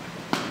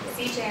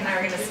 CJ and I are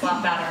going to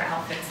swap out our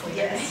outfits.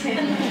 Yes. I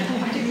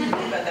didn't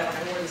think about that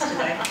when I wore this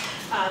today.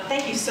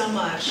 Thank you so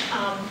much.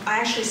 I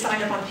actually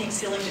signed up on Pink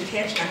Ceiling to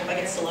pitch, and I hope I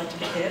get selected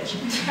to pitch.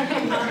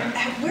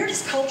 Where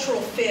does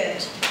cultural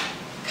fit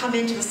come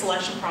into the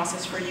selection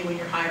process for you when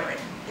you're hiring?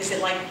 Is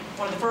it like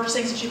one of the first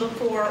things that you look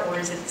for, or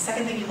is it the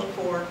second thing you look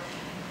for?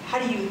 How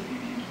do you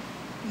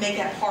make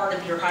that part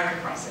of your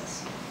hiring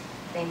process?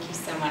 Thank you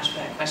so much for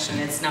that question.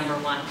 It's number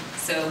one.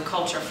 So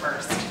culture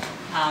first.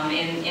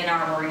 In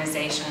our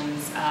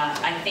organizations,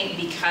 I think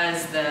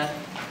because the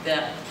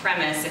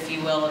premise, if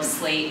you will, of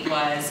Slate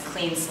was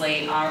clean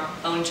slate, our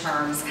own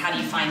terms. How do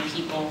you find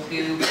people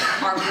who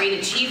are great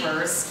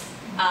achievers,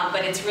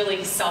 but it's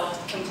really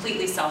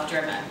completely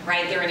self-driven,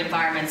 right? They're in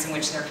environments in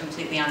which they're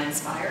completely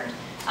uninspired.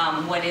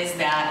 What is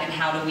that, and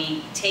how do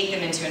we take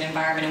them into an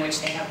environment in which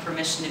they have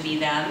permission to be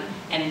them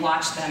and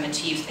watch them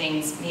achieve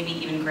things maybe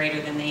even greater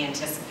than they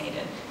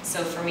anticipated?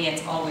 So for me,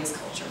 it's always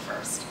culture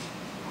first.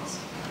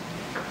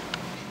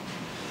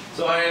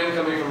 So I am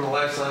coming from the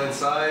life science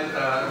side.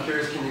 I'm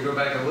curious, can you go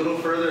back a little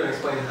further and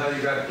explain how you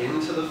got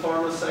into the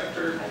pharma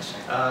sector?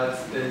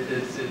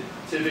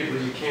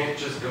 Typically, you can't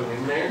just go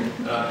in there.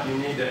 You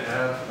need to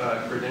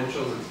have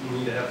credentials. You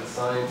need to have the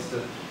science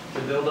to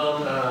build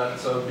on.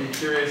 So I'd be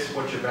curious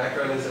what your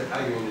background is,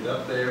 how you ended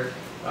up there,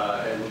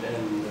 and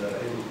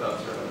any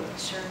thoughts around that.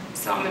 Sure.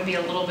 So I'm going to be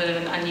a little bit of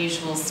an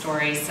unusual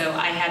story. So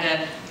I had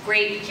a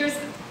great, here's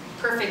a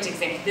perfect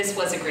example. This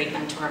was a great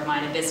mentor of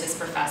mine, a business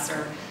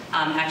professor,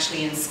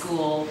 actually in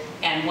school.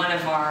 And one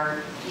of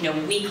our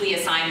weekly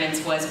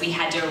assignments was we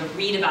had to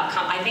read about,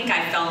 I think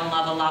I fell in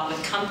love a lot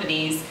with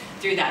companies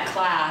through that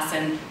class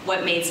and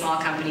what made small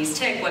companies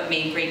tick, what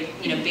made great,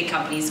 big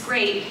companies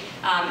great.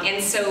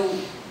 And so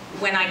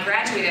when I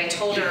graduated, I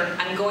told her,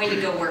 I'm going to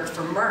go work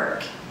for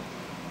Merck.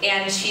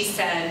 And she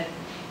said,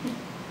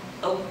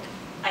 oh,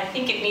 I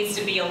think it needs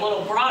to be a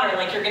little broader,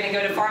 like you're going to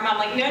go to pharma. I'm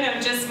like, no,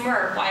 just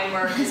Merck. Why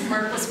Merck? Because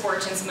Merck was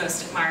Fortune's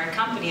most admired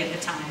company at the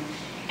time.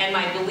 And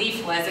my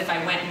belief was if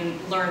I went and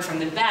learned from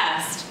the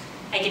best,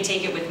 I could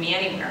take it with me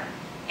anywhere.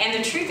 And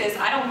the truth is,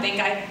 I don't think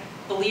I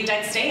believed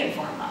I'd stay in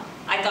pharma.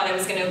 I thought I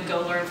was going to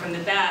go learn from the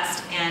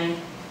best. And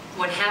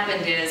what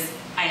happened is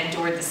I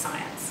adored the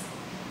science.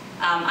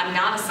 I'm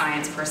not a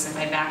science person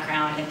by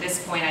background. At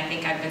this point, I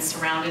think I've been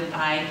surrounded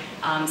by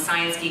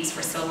science geeks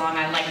for so long,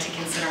 I like to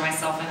consider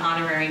myself an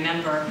honorary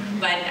member.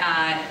 But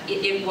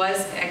it was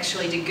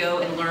actually to go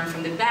and learn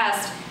from the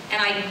best.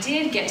 And I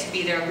did get to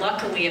be there,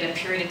 luckily, at a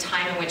period of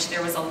time in which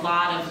there was a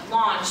lot of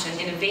launch and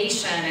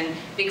innovation, and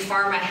Big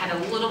Pharma had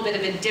a little bit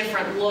of a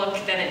different look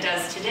than it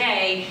does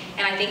today.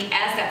 And I think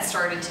as that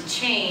started to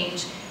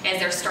change, as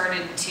there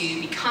started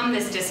to become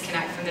this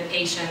disconnect from the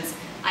patients,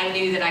 I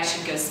knew that I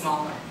should go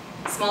smaller.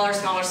 Smaller,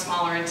 smaller,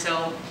 smaller,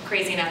 until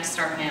crazy enough to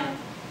start my own.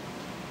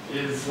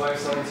 Is life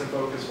science a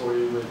focus for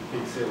you with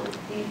Peak Ceiling?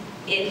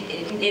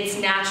 It's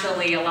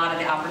naturally a lot of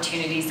the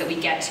opportunities that we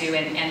get to,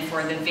 and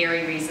for the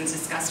very reasons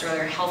discussed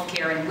earlier,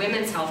 healthcare and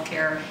women's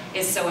healthcare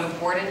is so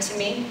important to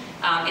me.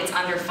 It's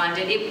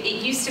underfunded.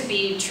 It used to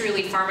be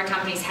truly pharma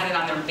companies had it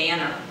on their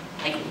banner,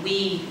 like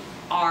we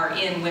are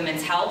in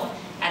women's health.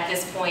 At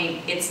this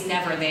point, it's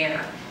never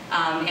there.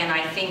 And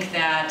I think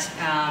that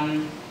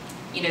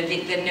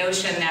the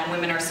notion that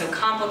women are so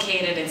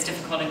complicated, it's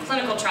difficult in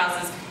clinical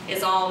trials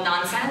is all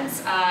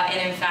nonsense.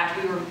 And in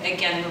fact, we were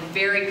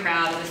very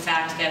proud of the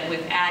fact that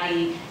with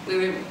Addie,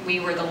 we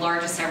were the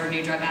largest ever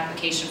new drug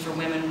application for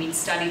women. We'd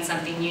studied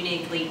something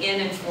uniquely in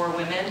and for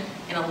women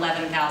in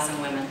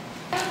 11,000 women.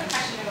 I have a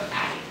question about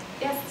Addie.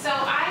 Yes. So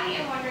I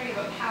am wondering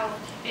about how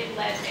it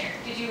led there.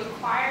 Did you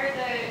acquire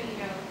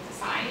the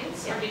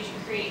science, or did you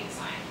create the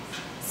science?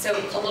 So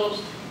a little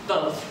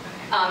both.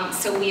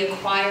 So we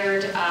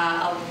acquired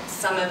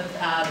some of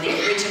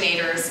the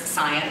originators'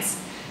 science,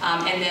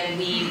 and then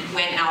we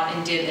went out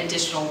and did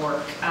additional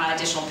work,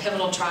 additional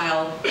pivotal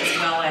trial, as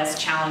well as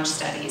challenge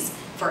studies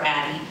for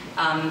Addie.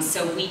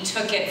 So we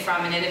took it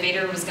from an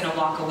innovator who was going to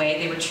walk away.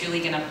 They were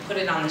truly going to put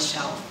it on the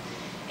shelf.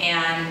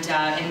 And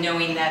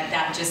knowing that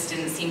that just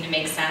didn't seem to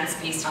make sense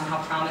based on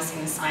how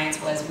promising the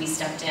science was, we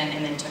stepped in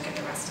and then took it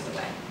the rest of the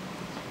way.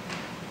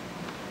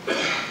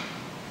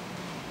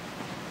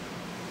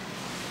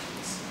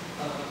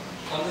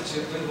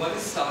 When one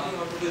is starting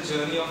onto the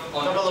journey of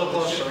Come a little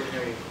closer, we can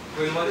hear you.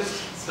 When one is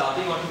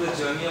starting onto the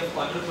journey of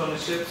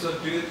entrepreneurship, so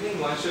do you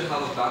think one should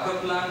have a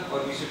backup plan,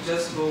 or we should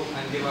just go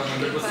and give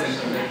 100%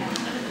 of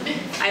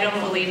it? I don't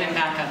believe in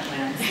backup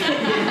plans.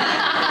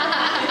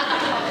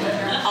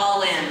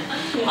 All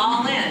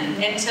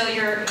in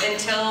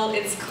until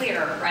it's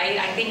clear, right?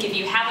 I think if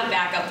you have a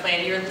backup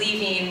plan, you're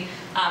leaving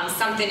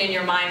something in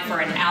your mind for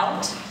an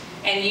out,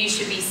 and you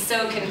should be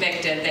so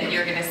convicted that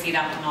you're going to see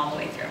that one all the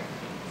way through.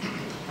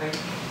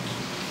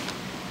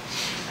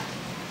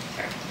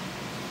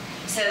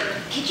 So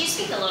could you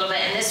speak a little bit,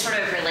 and this sort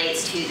of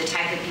relates to the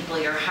type of people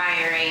you're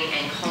hiring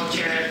and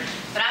culture,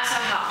 but also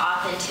how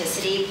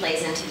authenticity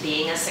plays into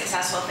being a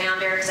successful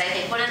founder? Because I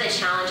think one of the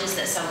challenges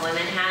that some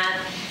women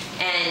have,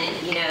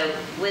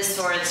 and with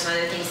SOAR and some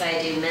other things that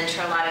I do,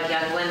 mentor a lot of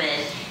young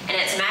women, and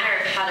it's a matter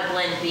of how to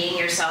blend being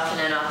yourself in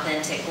an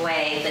authentic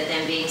way, but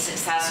then being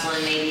successful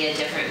in maybe a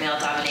different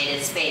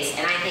male-dominated space.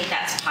 And I think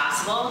that's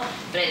possible,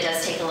 but it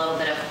does take a little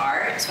bit of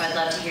art. So I'd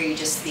love to hear you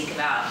just speak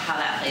about how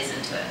that plays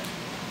into it.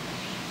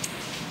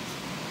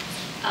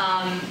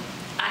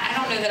 I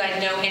don't know that I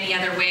know any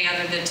other way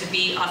other than to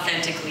be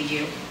authentically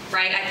you,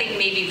 right? I think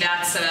maybe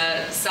that's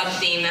a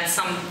sub-theme, that's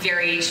some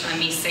variation on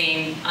me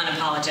saying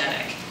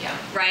unapologetic,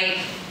 right?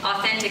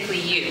 Authentically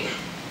you.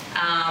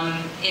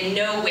 In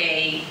no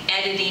way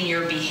editing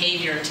your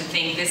behavior to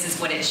think this is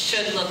what it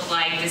should look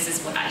like, this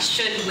is what I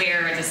should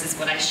wear, this is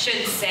what I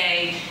should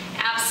say.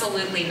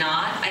 Absolutely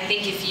not. I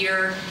think if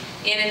you're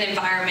in an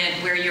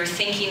environment where you're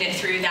thinking it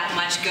through that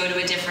much, go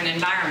to a different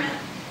environment.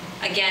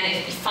 Again,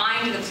 if you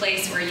find the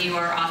place where you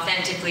are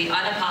authentically,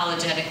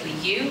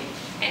 unapologetically you,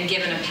 and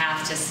given a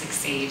path to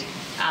succeed.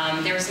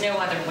 There's no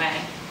other way,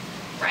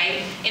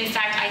 right? In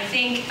fact, I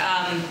think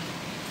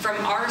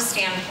from our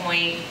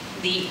standpoint,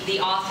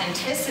 the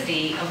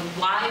authenticity of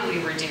why we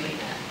were doing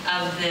it,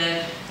 of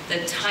the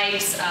the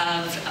types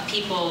of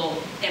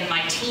people in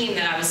my team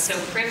that I was so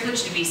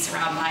privileged to be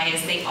surrounded by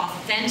is they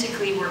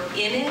authentically were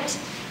in it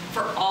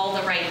for all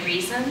the right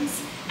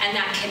reasons, and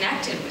that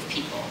connected with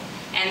people.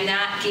 And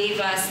that gave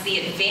us the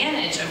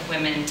advantage of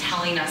women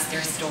telling us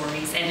their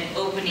stories and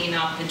opening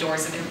up the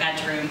doors of their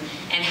bedroom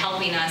and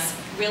helping us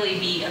really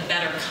be a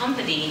better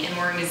company and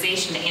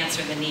organization to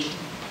answer the need.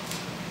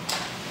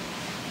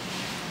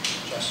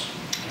 Jess?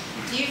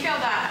 Do you feel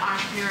that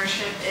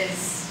entrepreneurship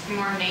is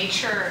more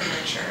nature or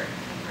nurture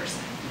in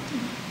person?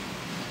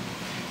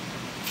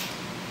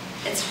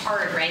 It's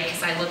hard, right?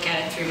 Because I look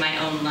at it through my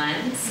own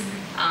lens.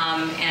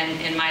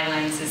 And my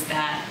lens is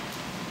that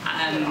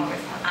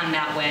I'm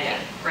that way,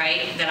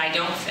 right? That I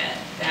don't fit,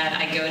 that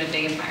I go to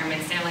big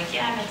environments and I'm like,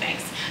 yeah, no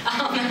thanks.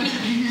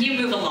 You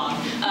move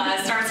along,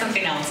 start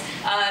something else.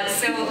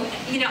 So,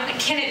 you know,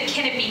 can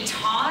it be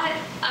taught?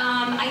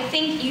 I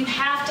think you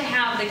have to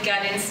have the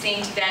gut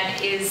instinct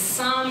that is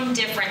some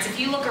difference. If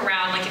you look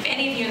around, like if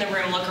any of you in the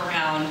room look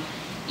around,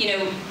 you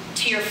know,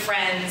 to your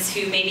friends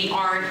who maybe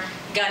aren't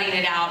gutting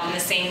it out in the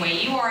same way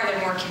you are,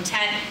 they're more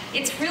content.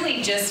 It's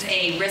really just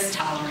a risk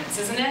tolerance,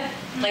 isn't it?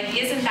 Like,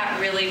 isn't that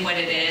really what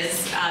it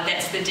is?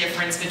 That's the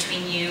difference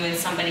between you and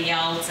somebody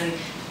else, and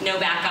no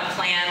backup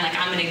plan, like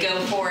I'm gonna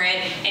go for it,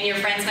 and your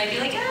friends might be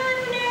like,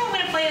 oh no, I'm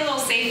gonna play a little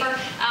safer.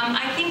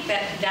 I think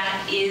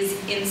that is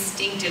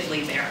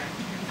instinctively there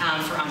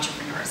for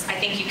entrepreneurs. I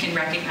think you can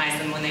recognize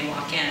them when they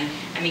walk in.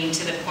 I mean,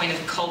 to the point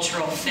of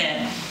cultural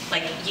fit,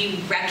 like you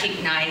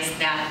recognize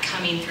that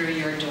coming through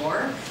your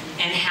door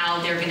and how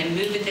they're going to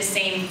move at the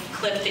same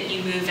clip that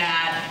you move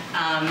at,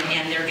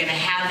 and they're going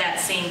to have that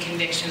same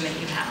conviction that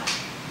you have.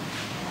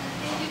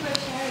 Thank you for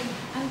sharing.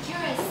 I'm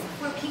curious,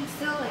 for Pink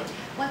Silly,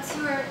 what's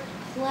your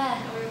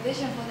plan or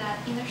vision for that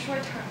in the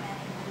short term and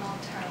in the long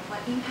term?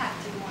 What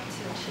impact do you want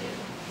to achieve?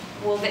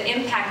 Well, the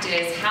impact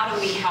is how do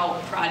we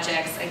help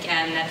projects,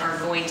 again, that are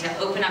going to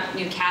open up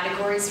new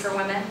categories for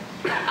women,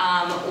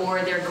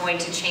 or they're going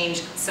to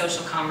change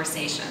social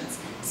conversations.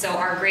 So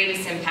our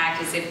greatest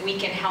impact is if we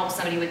can help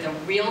somebody with a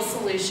real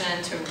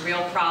solution to a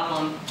real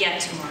problem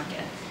get to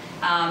market.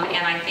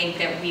 And I think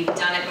that we've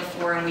done it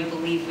before, and we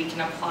believe we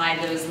can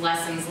apply those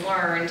lessons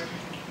learned,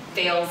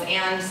 fails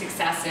and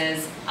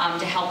successes,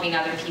 to helping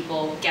other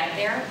people get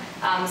there.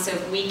 So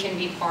if we can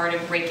be part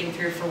of breaking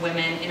through for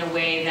women in a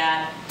way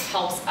that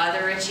helps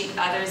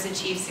others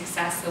achieve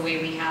success the way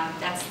we have,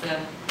 that's the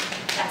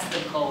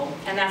goal,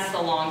 and that's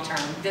the long term.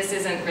 This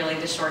isn't really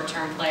the short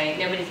term play.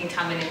 Nobody can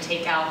come in and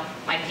take out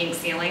my pink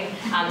ceiling.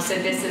 So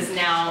this is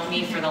now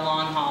me for the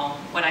long haul,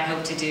 what I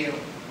hope to do.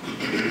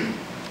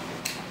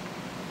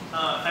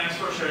 Thanks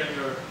for sharing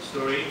your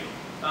story.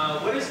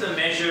 What is the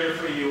measure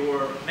for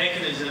your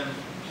mechanism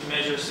to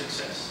measure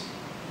success?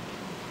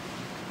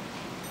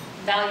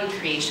 Value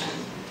creation.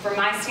 From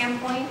my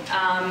standpoint,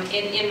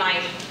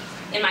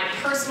 in my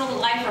personal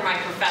life or my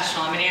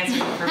professional, I'm going to answer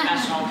the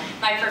professional.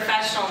 My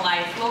professional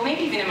life, well,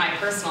 maybe even in my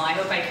personal, I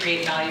hope I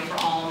create value for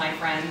all of my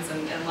friends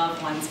and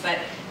loved ones, but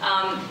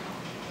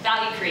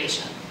value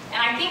creation.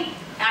 And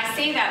I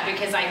say that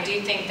because I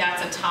do think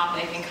that's a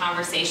topic in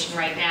conversation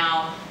right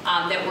now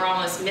that we're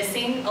almost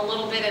missing a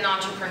little bit in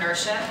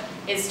entrepreneurship,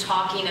 is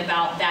talking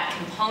about that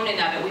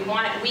component of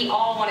it. We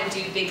all want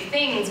to do big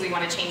things. We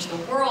want to change the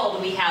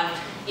world. We have,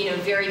 you know,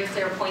 very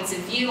clear points of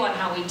view on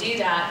how we do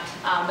that.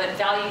 But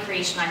value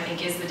creation, I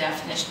think, is the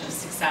definition of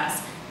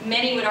success.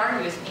 Many would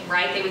argue with me,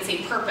 right? They would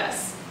say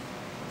purpose.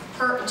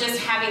 Just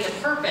having the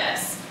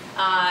purpose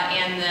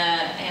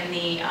and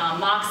the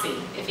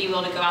moxie, if you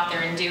will, to go out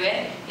there and do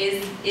it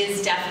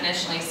is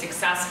definitionally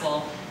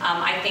successful.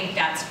 I think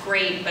that's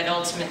great, but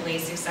ultimately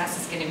success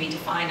is going to be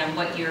defined on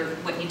what you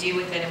do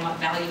with it and what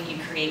value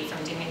you create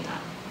from doing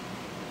that.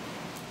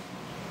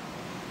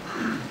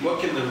 What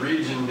can the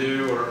region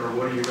do, or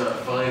what are you not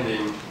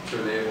finding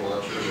to enable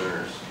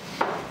entrepreneurs?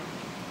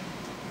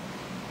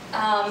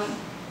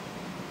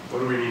 What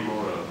do we need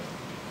more of?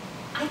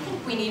 I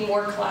think we need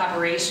more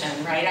collaboration,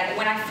 right?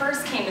 When I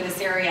first came to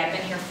this area, I've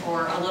been here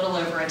for a little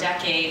over a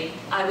decade,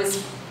 I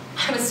was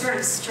sort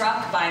of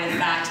struck by the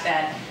fact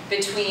that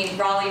between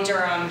Raleigh,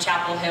 Durham,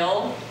 Chapel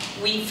Hill,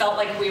 we felt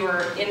like we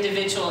were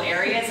individual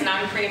areas, and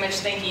I'm pretty much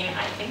thinking,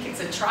 I think it's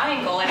a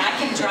triangle, and I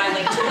can drive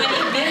like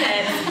 20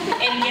 minutes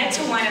and get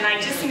to one, and I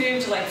just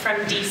moved like from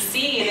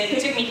DC, and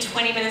it took me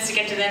 20 minutes to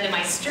get to the end of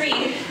my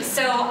street,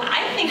 so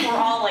I think we're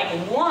all like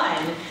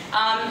one.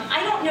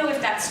 I don't know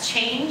if that's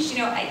changed. You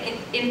know,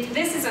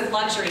 this is a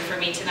luxury for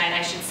me tonight,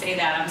 I should say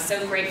that. I'm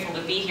so grateful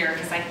to be here,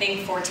 because I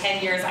think for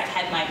 10 years I've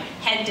had my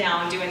head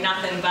down doing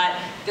nothing but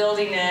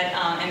building it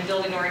and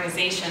building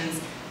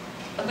organizations.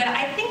 But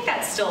I think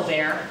that's still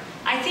there.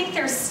 I think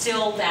there's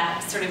still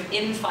that sort of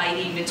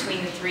infighting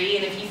between the three,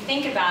 and if you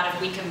think about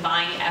if we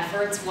combine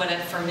efforts, what a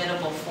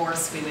formidable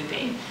force we would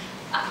be.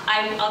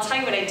 I'll tell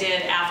you what I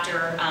did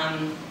after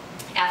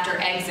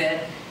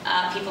exit.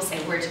 People say,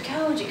 where'd you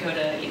go? Did you go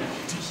to, you know,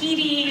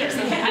 Tahiti or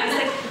something? I was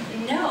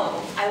like,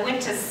 no, I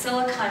went to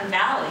Silicon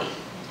Valley.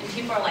 And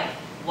people are like,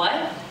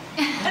 what?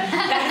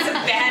 That's a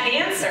bad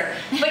answer.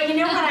 But you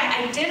know what?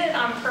 I did it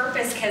on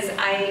purpose because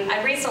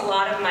I raised a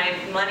lot of my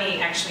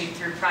money actually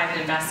through private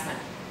investment.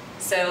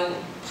 So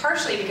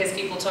partially because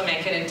people told me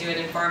I couldn't do it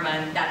in pharma,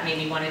 and that made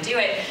me want to do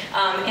it.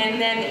 And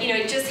then, you know,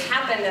 it just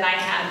happened that I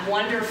had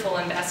wonderful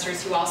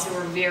investors who also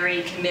were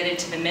very committed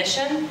to the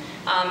mission.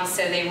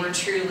 So they were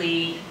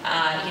truly,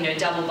 you know,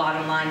 double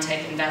bottom line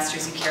type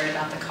investors who cared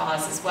about the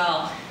cause as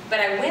well. But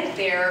I went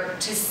there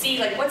to see,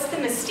 like, what's the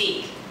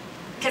mystique?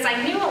 Because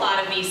I knew a lot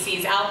of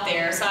VCs out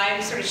there, so I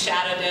sort of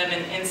shadowed them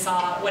and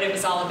saw what it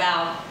was all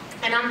about.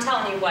 And I'm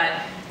telling you what,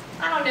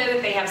 I don't know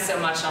that they have so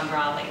much on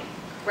Raleigh.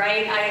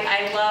 Right?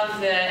 I love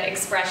the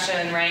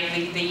expression, right?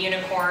 The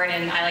unicorn,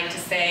 and I like to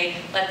say,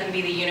 let them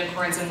be the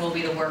unicorns and we'll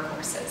be the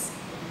workhorses.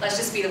 Let's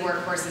just be the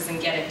workhorses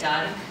and get it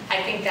done.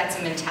 I think that's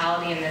a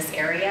mentality in this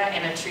area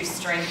and a true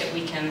strength that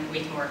we can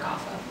work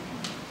off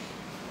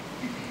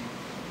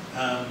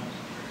of.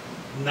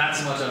 Not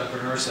so much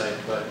entrepreneur side,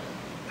 but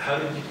how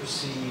did you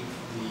perceive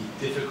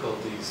the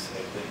difficulties,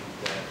 I think,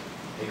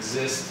 that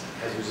exist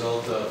as a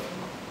result of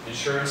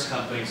insurance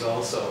companies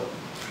also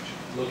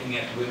looking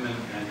at women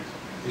and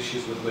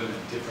issues with women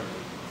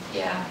differently?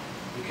 Yeah.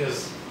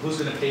 Because who's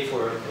going to pay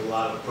for a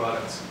lot of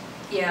products?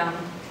 Yeah.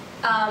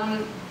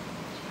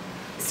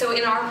 So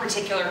in our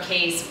particular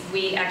case,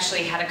 we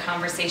actually had a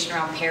conversation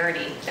around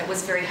parity that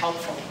was very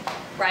helpful,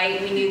 right?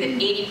 We knew that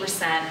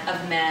 80%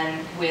 of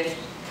men with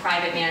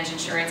private managed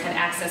insurance had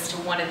access to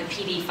one of the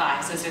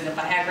PD5s. Those are the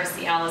Viagra,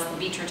 Cialis,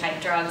 Levitra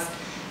type drugs.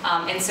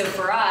 And so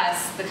for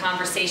us, the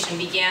conversation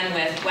began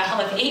with, well,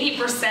 if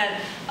 80%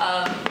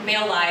 of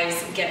male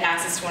lives get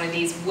access to one of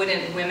these,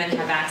 wouldn't women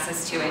have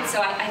access to it?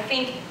 So I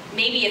think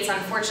maybe it's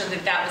unfortunate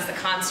that that was the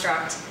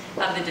construct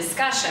of the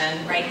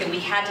discussion, right, that we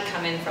had to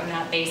come in from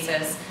that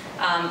basis.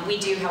 We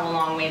do have a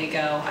long way to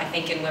go, I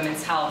think, in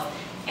women's health.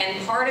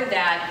 And part of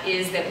that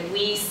is that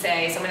we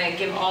say, so I'm going to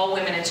give all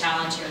women a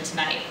challenge here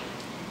tonight.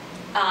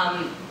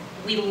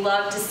 We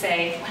love to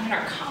say, women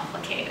are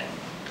complicated.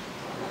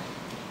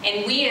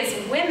 And we as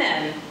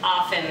women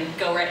often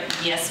go right,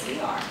 yes we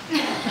are,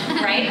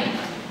 right?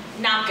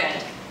 Not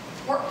good.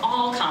 We're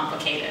all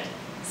complicated.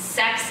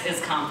 Sex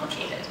is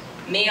complicated.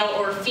 Male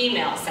or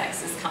female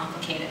sex is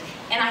complicated.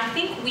 And I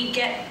think we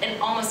get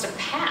almost a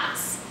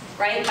pass,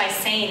 right, by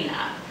saying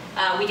that.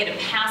 We get a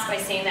pass by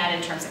saying that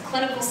in terms of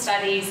clinical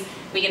studies.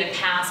 We get a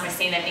pass by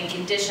saying that in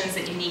conditions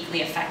that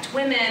uniquely affect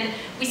women.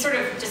 We sort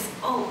of just,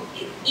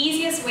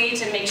 easiest way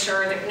to make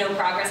sure that no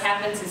progress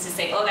happens is to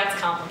say, oh, that's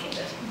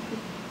complicated.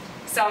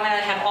 So I'm going to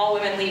have all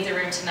women leave the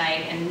room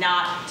tonight and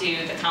not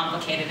do the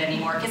complicated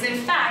anymore. Because in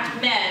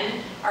fact,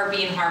 men are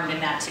being harmed in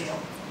that too,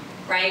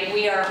 right?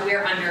 We are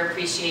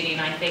underappreciating,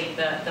 I think,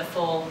 the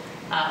full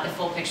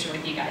picture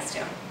with you guys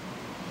too.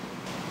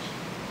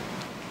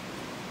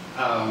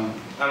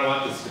 I don't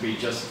want this to be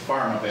just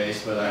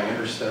pharma-based, but I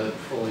understood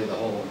fully the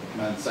whole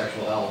men's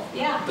sexual health.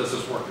 Yeah. Does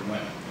this work in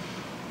women?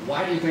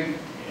 Why do you think,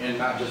 and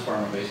not just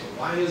pharma-based, but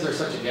why is there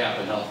such a gap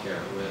in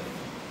healthcare with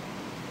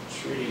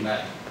treating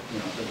that,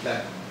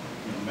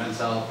 men's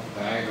health,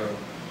 Viagra?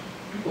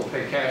 People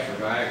pay cash for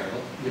Viagra.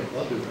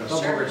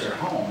 They'll mortgage their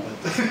home,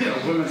 but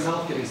women's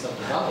health getting stuff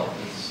developed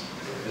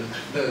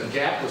the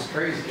gap was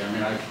crazy. I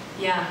mean,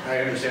 I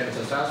understand the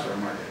testosterone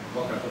market.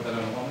 What can I put that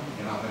on a woman?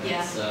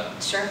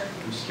 Sure.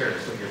 I'm just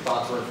curious what your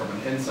thoughts were from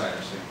an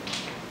insider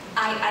standpoint.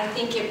 I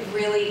think it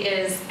really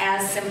is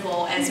as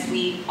simple as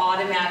we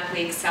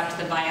automatically accept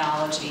the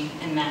biology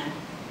in men.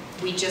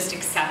 We just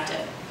accept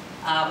it.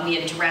 We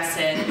address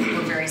it.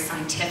 We're very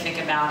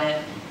scientific about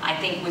it. I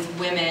think with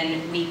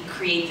women, we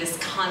create this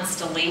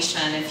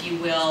constellation, if you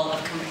will,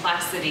 of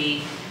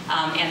complexity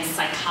and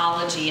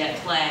psychology at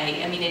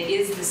play. I mean, it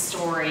is the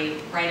story,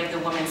 right, of the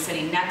woman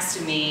sitting next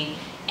to me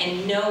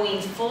and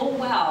knowing full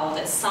well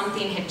that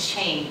something had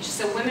changed.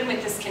 So women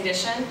with this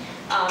condition,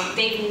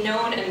 they've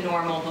known a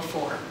normal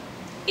before.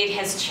 It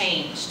has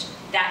changed.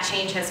 That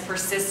change has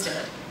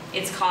persisted.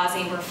 It's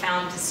causing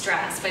profound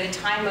distress. By the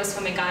time most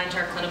women got into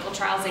our clinical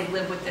trials, they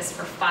lived with this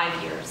for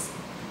 5 years,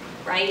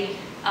 right?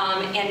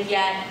 And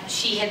yet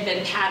she had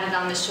been patted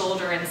on the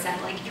shoulder and said,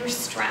 like, you're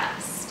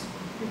stressed.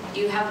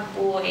 You have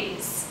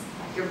boys.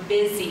 You're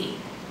busy.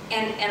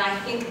 And I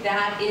think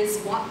that's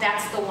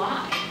the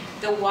why.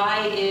 The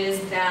why is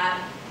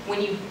that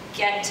when you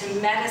get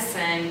to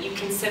medicine, you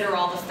consider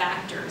all the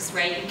factors,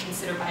 right? You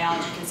consider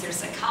biology, you consider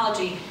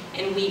psychology,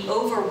 and we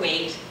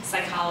overweight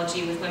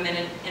psychology with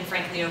women and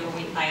frankly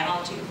overweight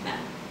biology with men.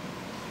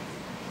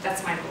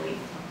 That's my belief.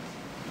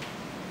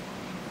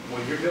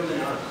 When you're building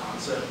out a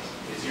concept,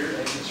 is your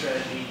exit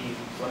strategy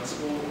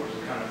flexible, or is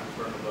it kind of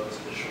burn the boats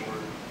at the shore?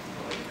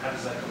 Like, how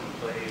does that come into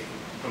play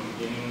from the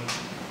beginning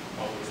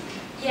all the way to the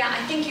end? Yeah,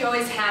 I think you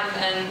always have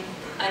an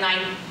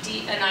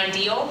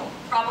ideal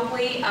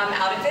probably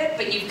out of it,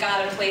 but you've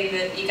got to play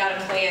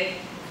it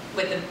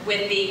with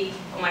the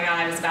oh my God,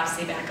 I was about to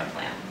say backup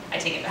plan. I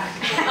take it back.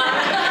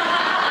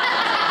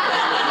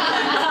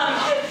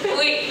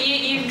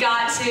 You've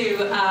got to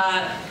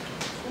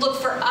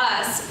look. For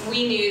us,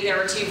 we knew there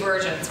were two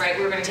versions, right?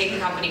 We were going to take the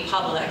company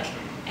public,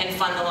 and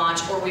fund the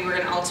launch, or we were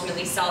going to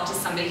ultimately sell it to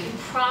somebody who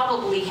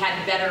probably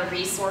had better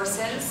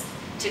resources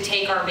to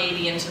take our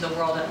baby into the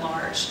world at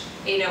large.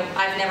 You know,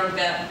 I've never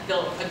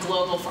built a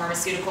global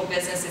pharmaceutical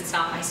business. It's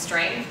not my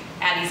strength.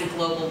 Addie's a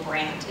global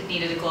brand. It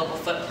needed a global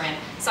footprint.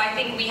 So I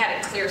think we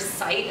had a clear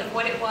sight of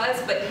what it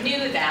was, but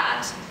knew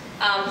that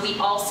we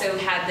also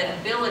had the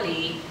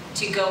ability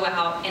to go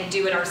out and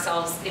do it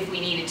ourselves if we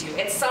needed to.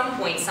 At some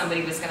point,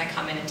 somebody was going to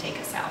come in and take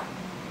us out.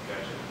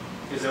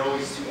 Gotcha. Is there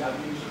always two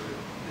avenues,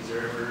 or is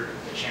there ever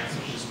a chance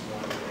of just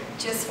one way?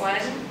 Just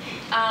one?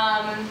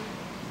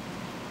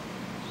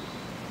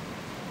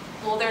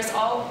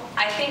 Well,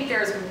 I think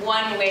there's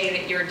one way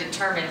that you're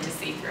determined to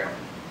see through,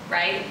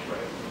 right?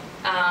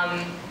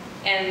 Right.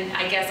 And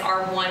I guess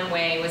our one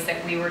way was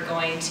that we were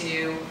going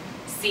to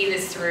see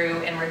this through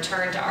and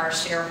return to our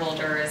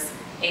shareholders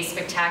a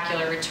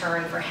spectacular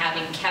return for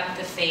having kept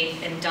the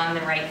faith and done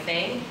the right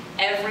thing.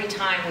 Every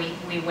time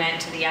we went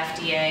to the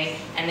FDA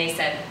and they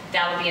said,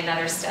 that'll be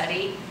another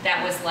study,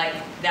 that was like,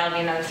 that'll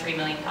be another $3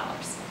 million.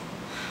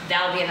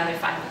 That'll be another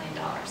 $5 million.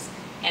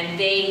 And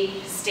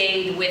they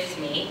stayed with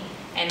me.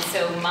 And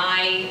so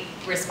my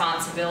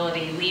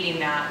responsibility leading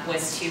that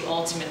was to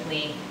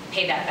ultimately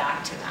pay that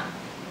back to them.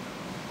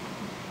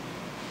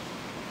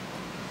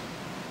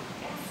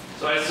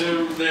 So I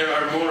assume there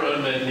are more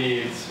unmet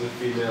needs with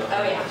female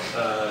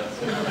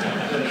health.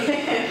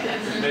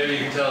 Maybe you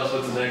can tell us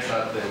what's the next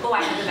hot thing. Oh,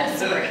 I have the best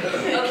story.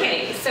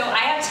 Okay, so I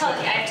have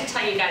to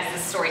tell you guys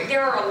this story.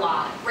 There are a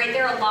lot, right?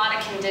 There are a lot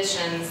of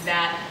conditions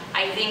that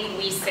I think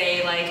we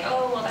say like,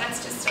 oh, well,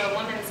 that's just a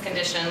woman's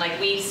condition. Like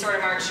we sort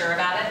of aren't sure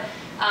about it.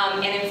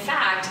 And in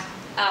fact,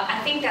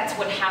 I think that's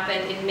what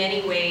happened in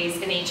many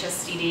ways in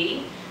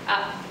HSDD.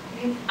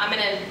 I'm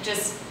going to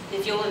just,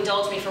 if you'll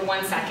indulge me for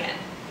 1 second.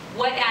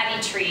 What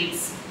Addie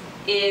treats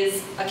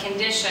is a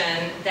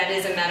condition that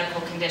is a medical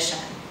condition.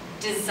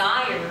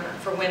 Desire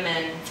for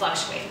women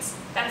fluctuates.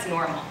 That's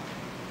normal.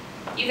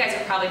 You guys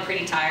are probably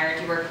pretty tired.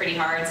 You work pretty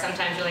hard.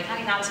 Sometimes you're like,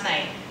 honey, not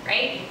tonight,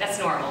 right? That's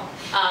normal.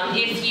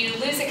 If you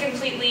lose it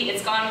completely,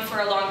 it's gone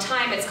for a long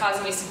time, it's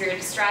causing you severe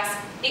distress,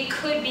 it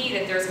could be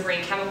that there's a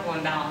brain chemical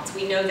imbalance.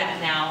 We know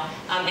that now.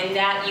 And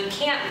that you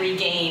can't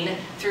regain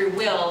through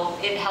will.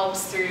 It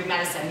helps through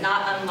medicine.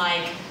 Not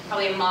unlike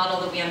probably a model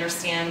that we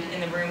understand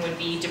in the room would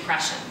be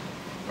depression,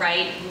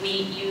 right?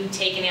 You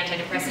take an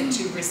antidepressant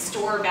to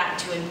restore back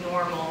to a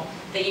normal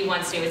that you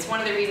once knew. It's one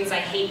of the reasons I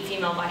hate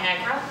female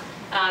Viagra.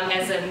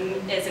 As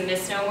a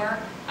misnomer,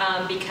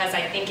 because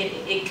I think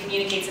it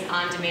communicates an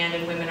on-demand,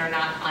 and women are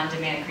not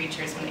on-demand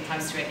creatures when it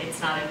comes to it. It's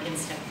not an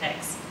instant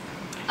fix.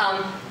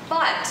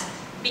 But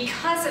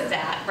because of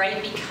that,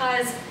 right,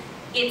 because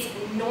it's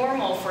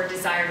normal for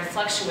desire to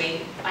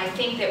fluctuate, I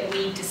think that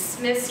we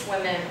dismissed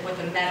women with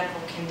a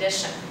medical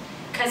condition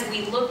because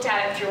we looked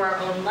at it through our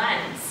own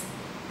lens,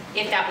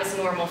 if that was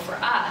normal for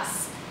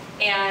us.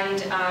 And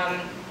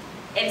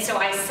so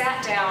I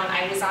sat down,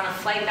 I was on a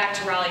flight back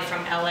to Raleigh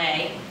from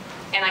LA,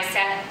 and I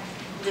sat,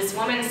 this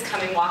woman's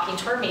coming walking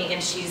toward me,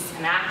 and she's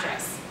an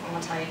actress. I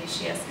won't tell you who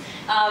she is.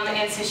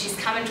 And so she's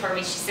coming toward me,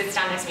 she sits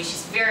down next to me,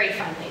 she's very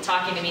friendly,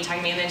 talking to me,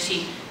 and then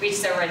she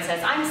reaches over and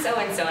says, I'm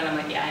so-and-so, and I'm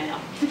like, yeah, I know.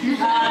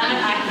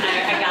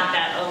 I got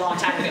that a long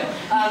time ago.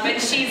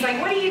 But she's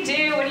like, what do you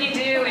do, what do you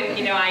do? And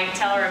you know, I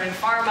tell her I'm in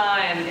pharma,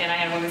 and I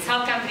had a women's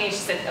health company, and she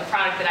said, a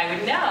product that I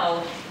would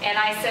know. And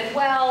I said,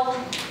 well,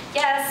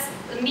 yes,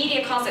 the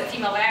media calls it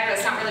female Viagra,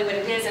 that's not really what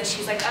it is. And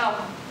she's like, oh,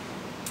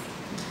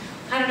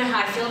 I don't know how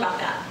I feel about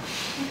that.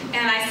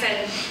 And I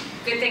said,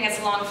 good thing it's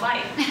a long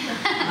flight.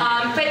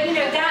 But you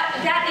know,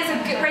 that is a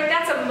good, right,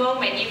 that's a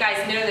moment, you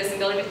guys know this in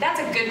building, but that's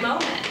a good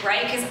moment,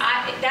 right? Because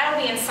that'll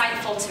be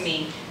insightful to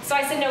me. So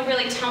I said, no,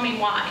 really, tell me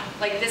why.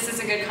 Like, this is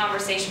a good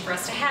conversation for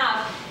us to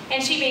have.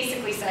 And she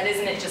basically said,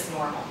 isn't it just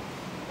normal,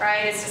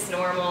 right? It's just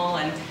normal,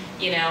 and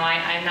you know,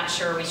 I'm not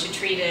sure we should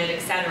treat it,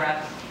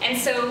 etc. And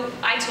so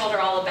I told her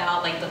all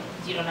about, like,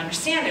 you don't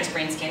understand, there's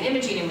brain scan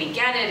imaging, and we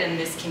get it, and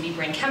this can be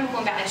brain chemical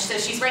imbalance. So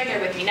she's right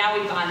there with me, now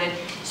we've bonded.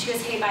 She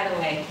goes, hey, by the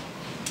way,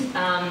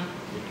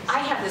 I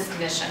have this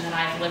condition that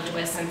I've lived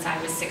with since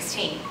I was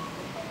 16.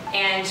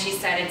 And she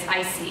said, it's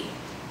icy.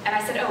 And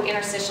I said, oh,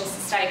 interstitial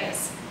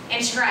cystitis.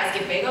 And her eyes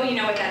get big, oh, you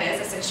know what that is?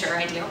 I said, sure,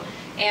 I do.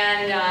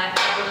 And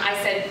I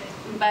said,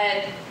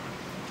 but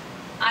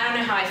I don't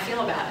know how I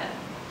feel about it.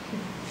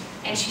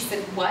 And she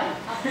said, what? And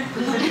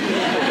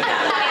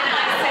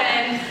I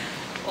said,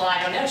 well,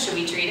 I don't know, should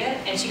we treat it?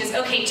 And she goes,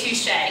 okay,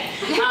 touche. And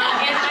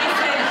I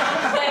said,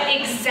 but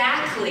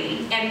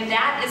exactly, and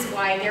that is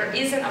why there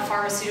isn't a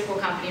pharmaceutical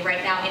company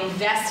right now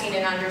investing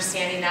in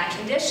understanding that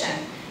condition.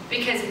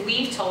 Because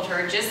we've told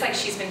her, just like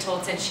she's been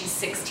told since she's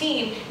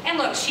 16, and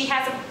look, she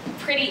has a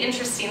pretty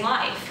interesting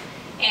life.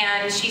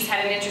 And she's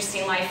had an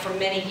interesting life for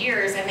many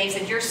years, and they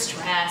said, you're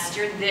stressed,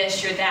 you're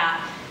this, you're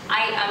that.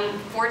 I'm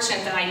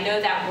fortunate that I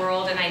know that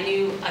world, and I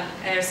knew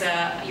there's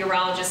a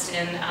urologist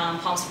in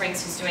Palm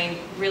Springs who's doing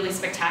really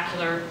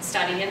spectacular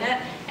study in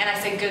it, and I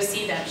said, go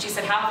see them. She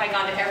said, how have I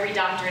gone to every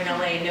doctor in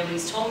LA and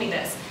nobody's told me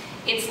this?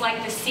 It's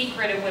like the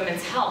secret of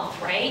women's health,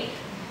 right?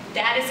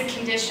 That is a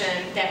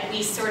condition that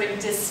we sort of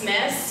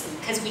dismiss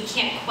because we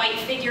can't quite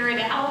figure it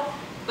out,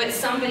 but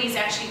somebody's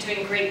actually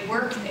doing great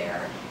work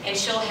there, and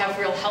she'll have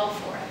real help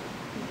for it.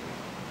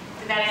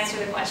 Did that answer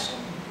the question?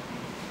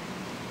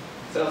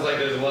 Sounds like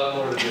there's a lot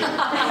more to do. So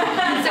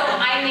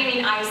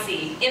I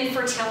see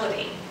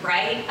infertility,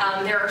 right?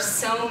 There are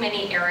so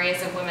many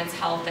areas of women's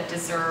health that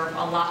deserve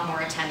a lot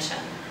more attention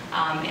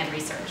and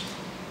research.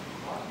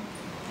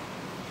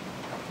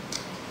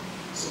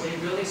 So when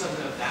you're building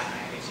something of that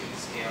magnitude and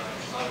scale, and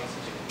you're solving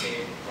such a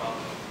big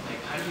problem,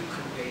 like how do you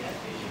convey that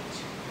vision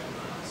to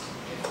everyone else?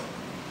 If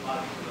a lot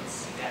of people don't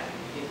see that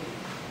immediately.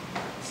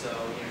 So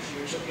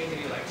you're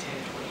thinking like 10,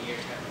 20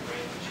 years type of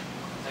range.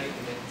 How do you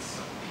convince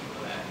some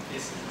people that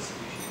this is the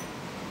solution?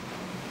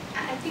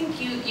 I think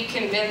you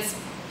convince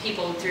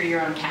people through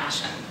your own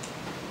passion,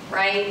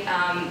 right?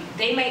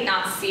 They might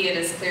not see it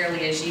as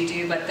clearly as you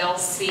do, but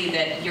they'll see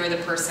that you're the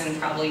person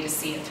probably to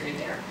see it through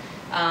there.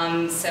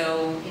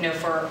 So,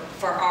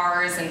 for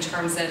ours, in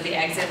terms of the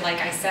exit, like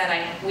I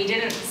said, we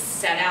didn't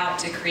set out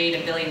to create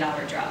 $1 billion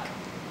drug.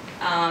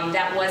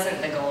 That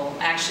wasn't the goal.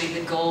 Actually,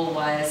 the goal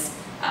was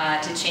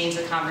to change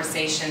the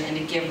conversation and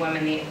to give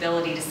women the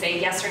ability to say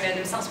yes or no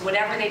themselves,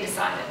 whatever they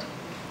decided.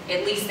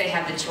 At least they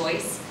had the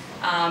choice.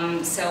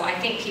 So I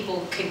think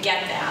people could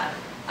get that,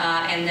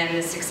 and then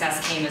the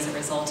success came as a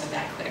result of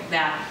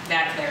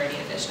that clarity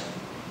of vision.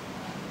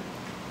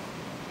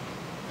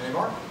 Any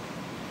more?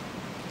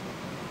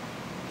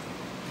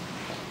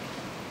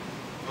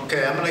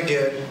 Okay, I'm gonna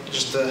get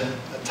just a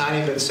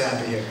tiny bit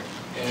sappy here.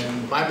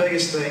 And my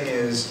biggest thing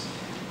is,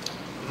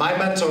 my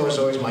mentor was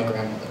always my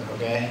grandmother,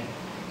 okay?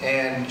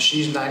 And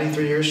she's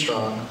 93 years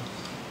strong.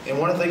 And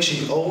one of the things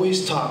she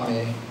always taught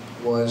me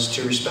was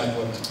to respect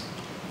women.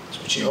 That's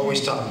what she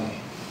always taught me.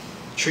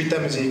 Treat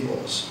them as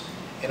equals.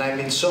 And I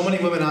meet so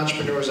many women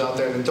entrepreneurs out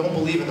there that don't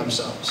believe in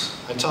themselves.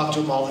 I talk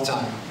to them all the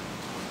time.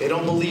 They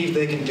don't believe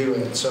they can do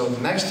it. So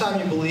the next time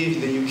you believe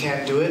that you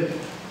can't do it,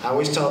 I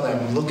always tell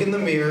them, look in the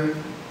mirror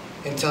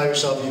and tell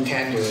yourself you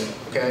can do it,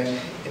 okay?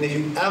 And if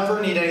you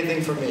ever need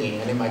anything from me,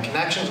 any of my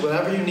connections,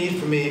 whatever you need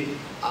from me,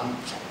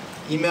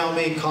 email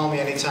me, call me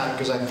anytime,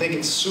 because I think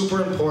it's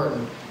super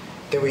important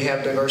that we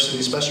have diversity,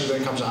 especially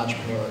when it comes to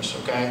entrepreneurs,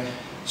 okay?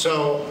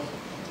 So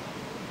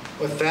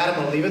with that, I'm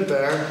gonna leave it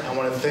there. I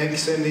wanna thank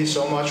Cindy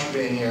so much for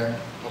being here,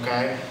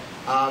 okay?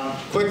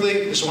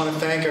 Quickly, just wanna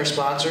thank our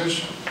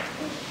sponsors.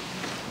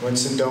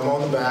 Winston Domo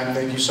in the back,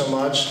 thank you so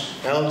much.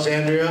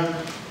 Alexandria,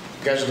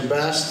 you guys are the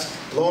best.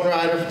 Lone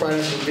Rider for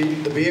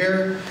providing the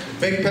beer.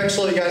 Big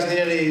Pixel, you guys need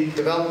any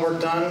development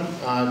work done,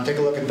 take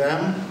a look at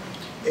them.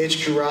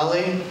 HQ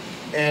Raleigh,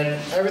 and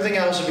everything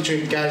else in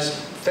between. Guys,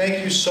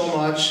 thank you so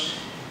much.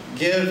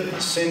 Give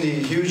Cindy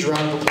a huge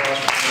round of applause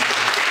for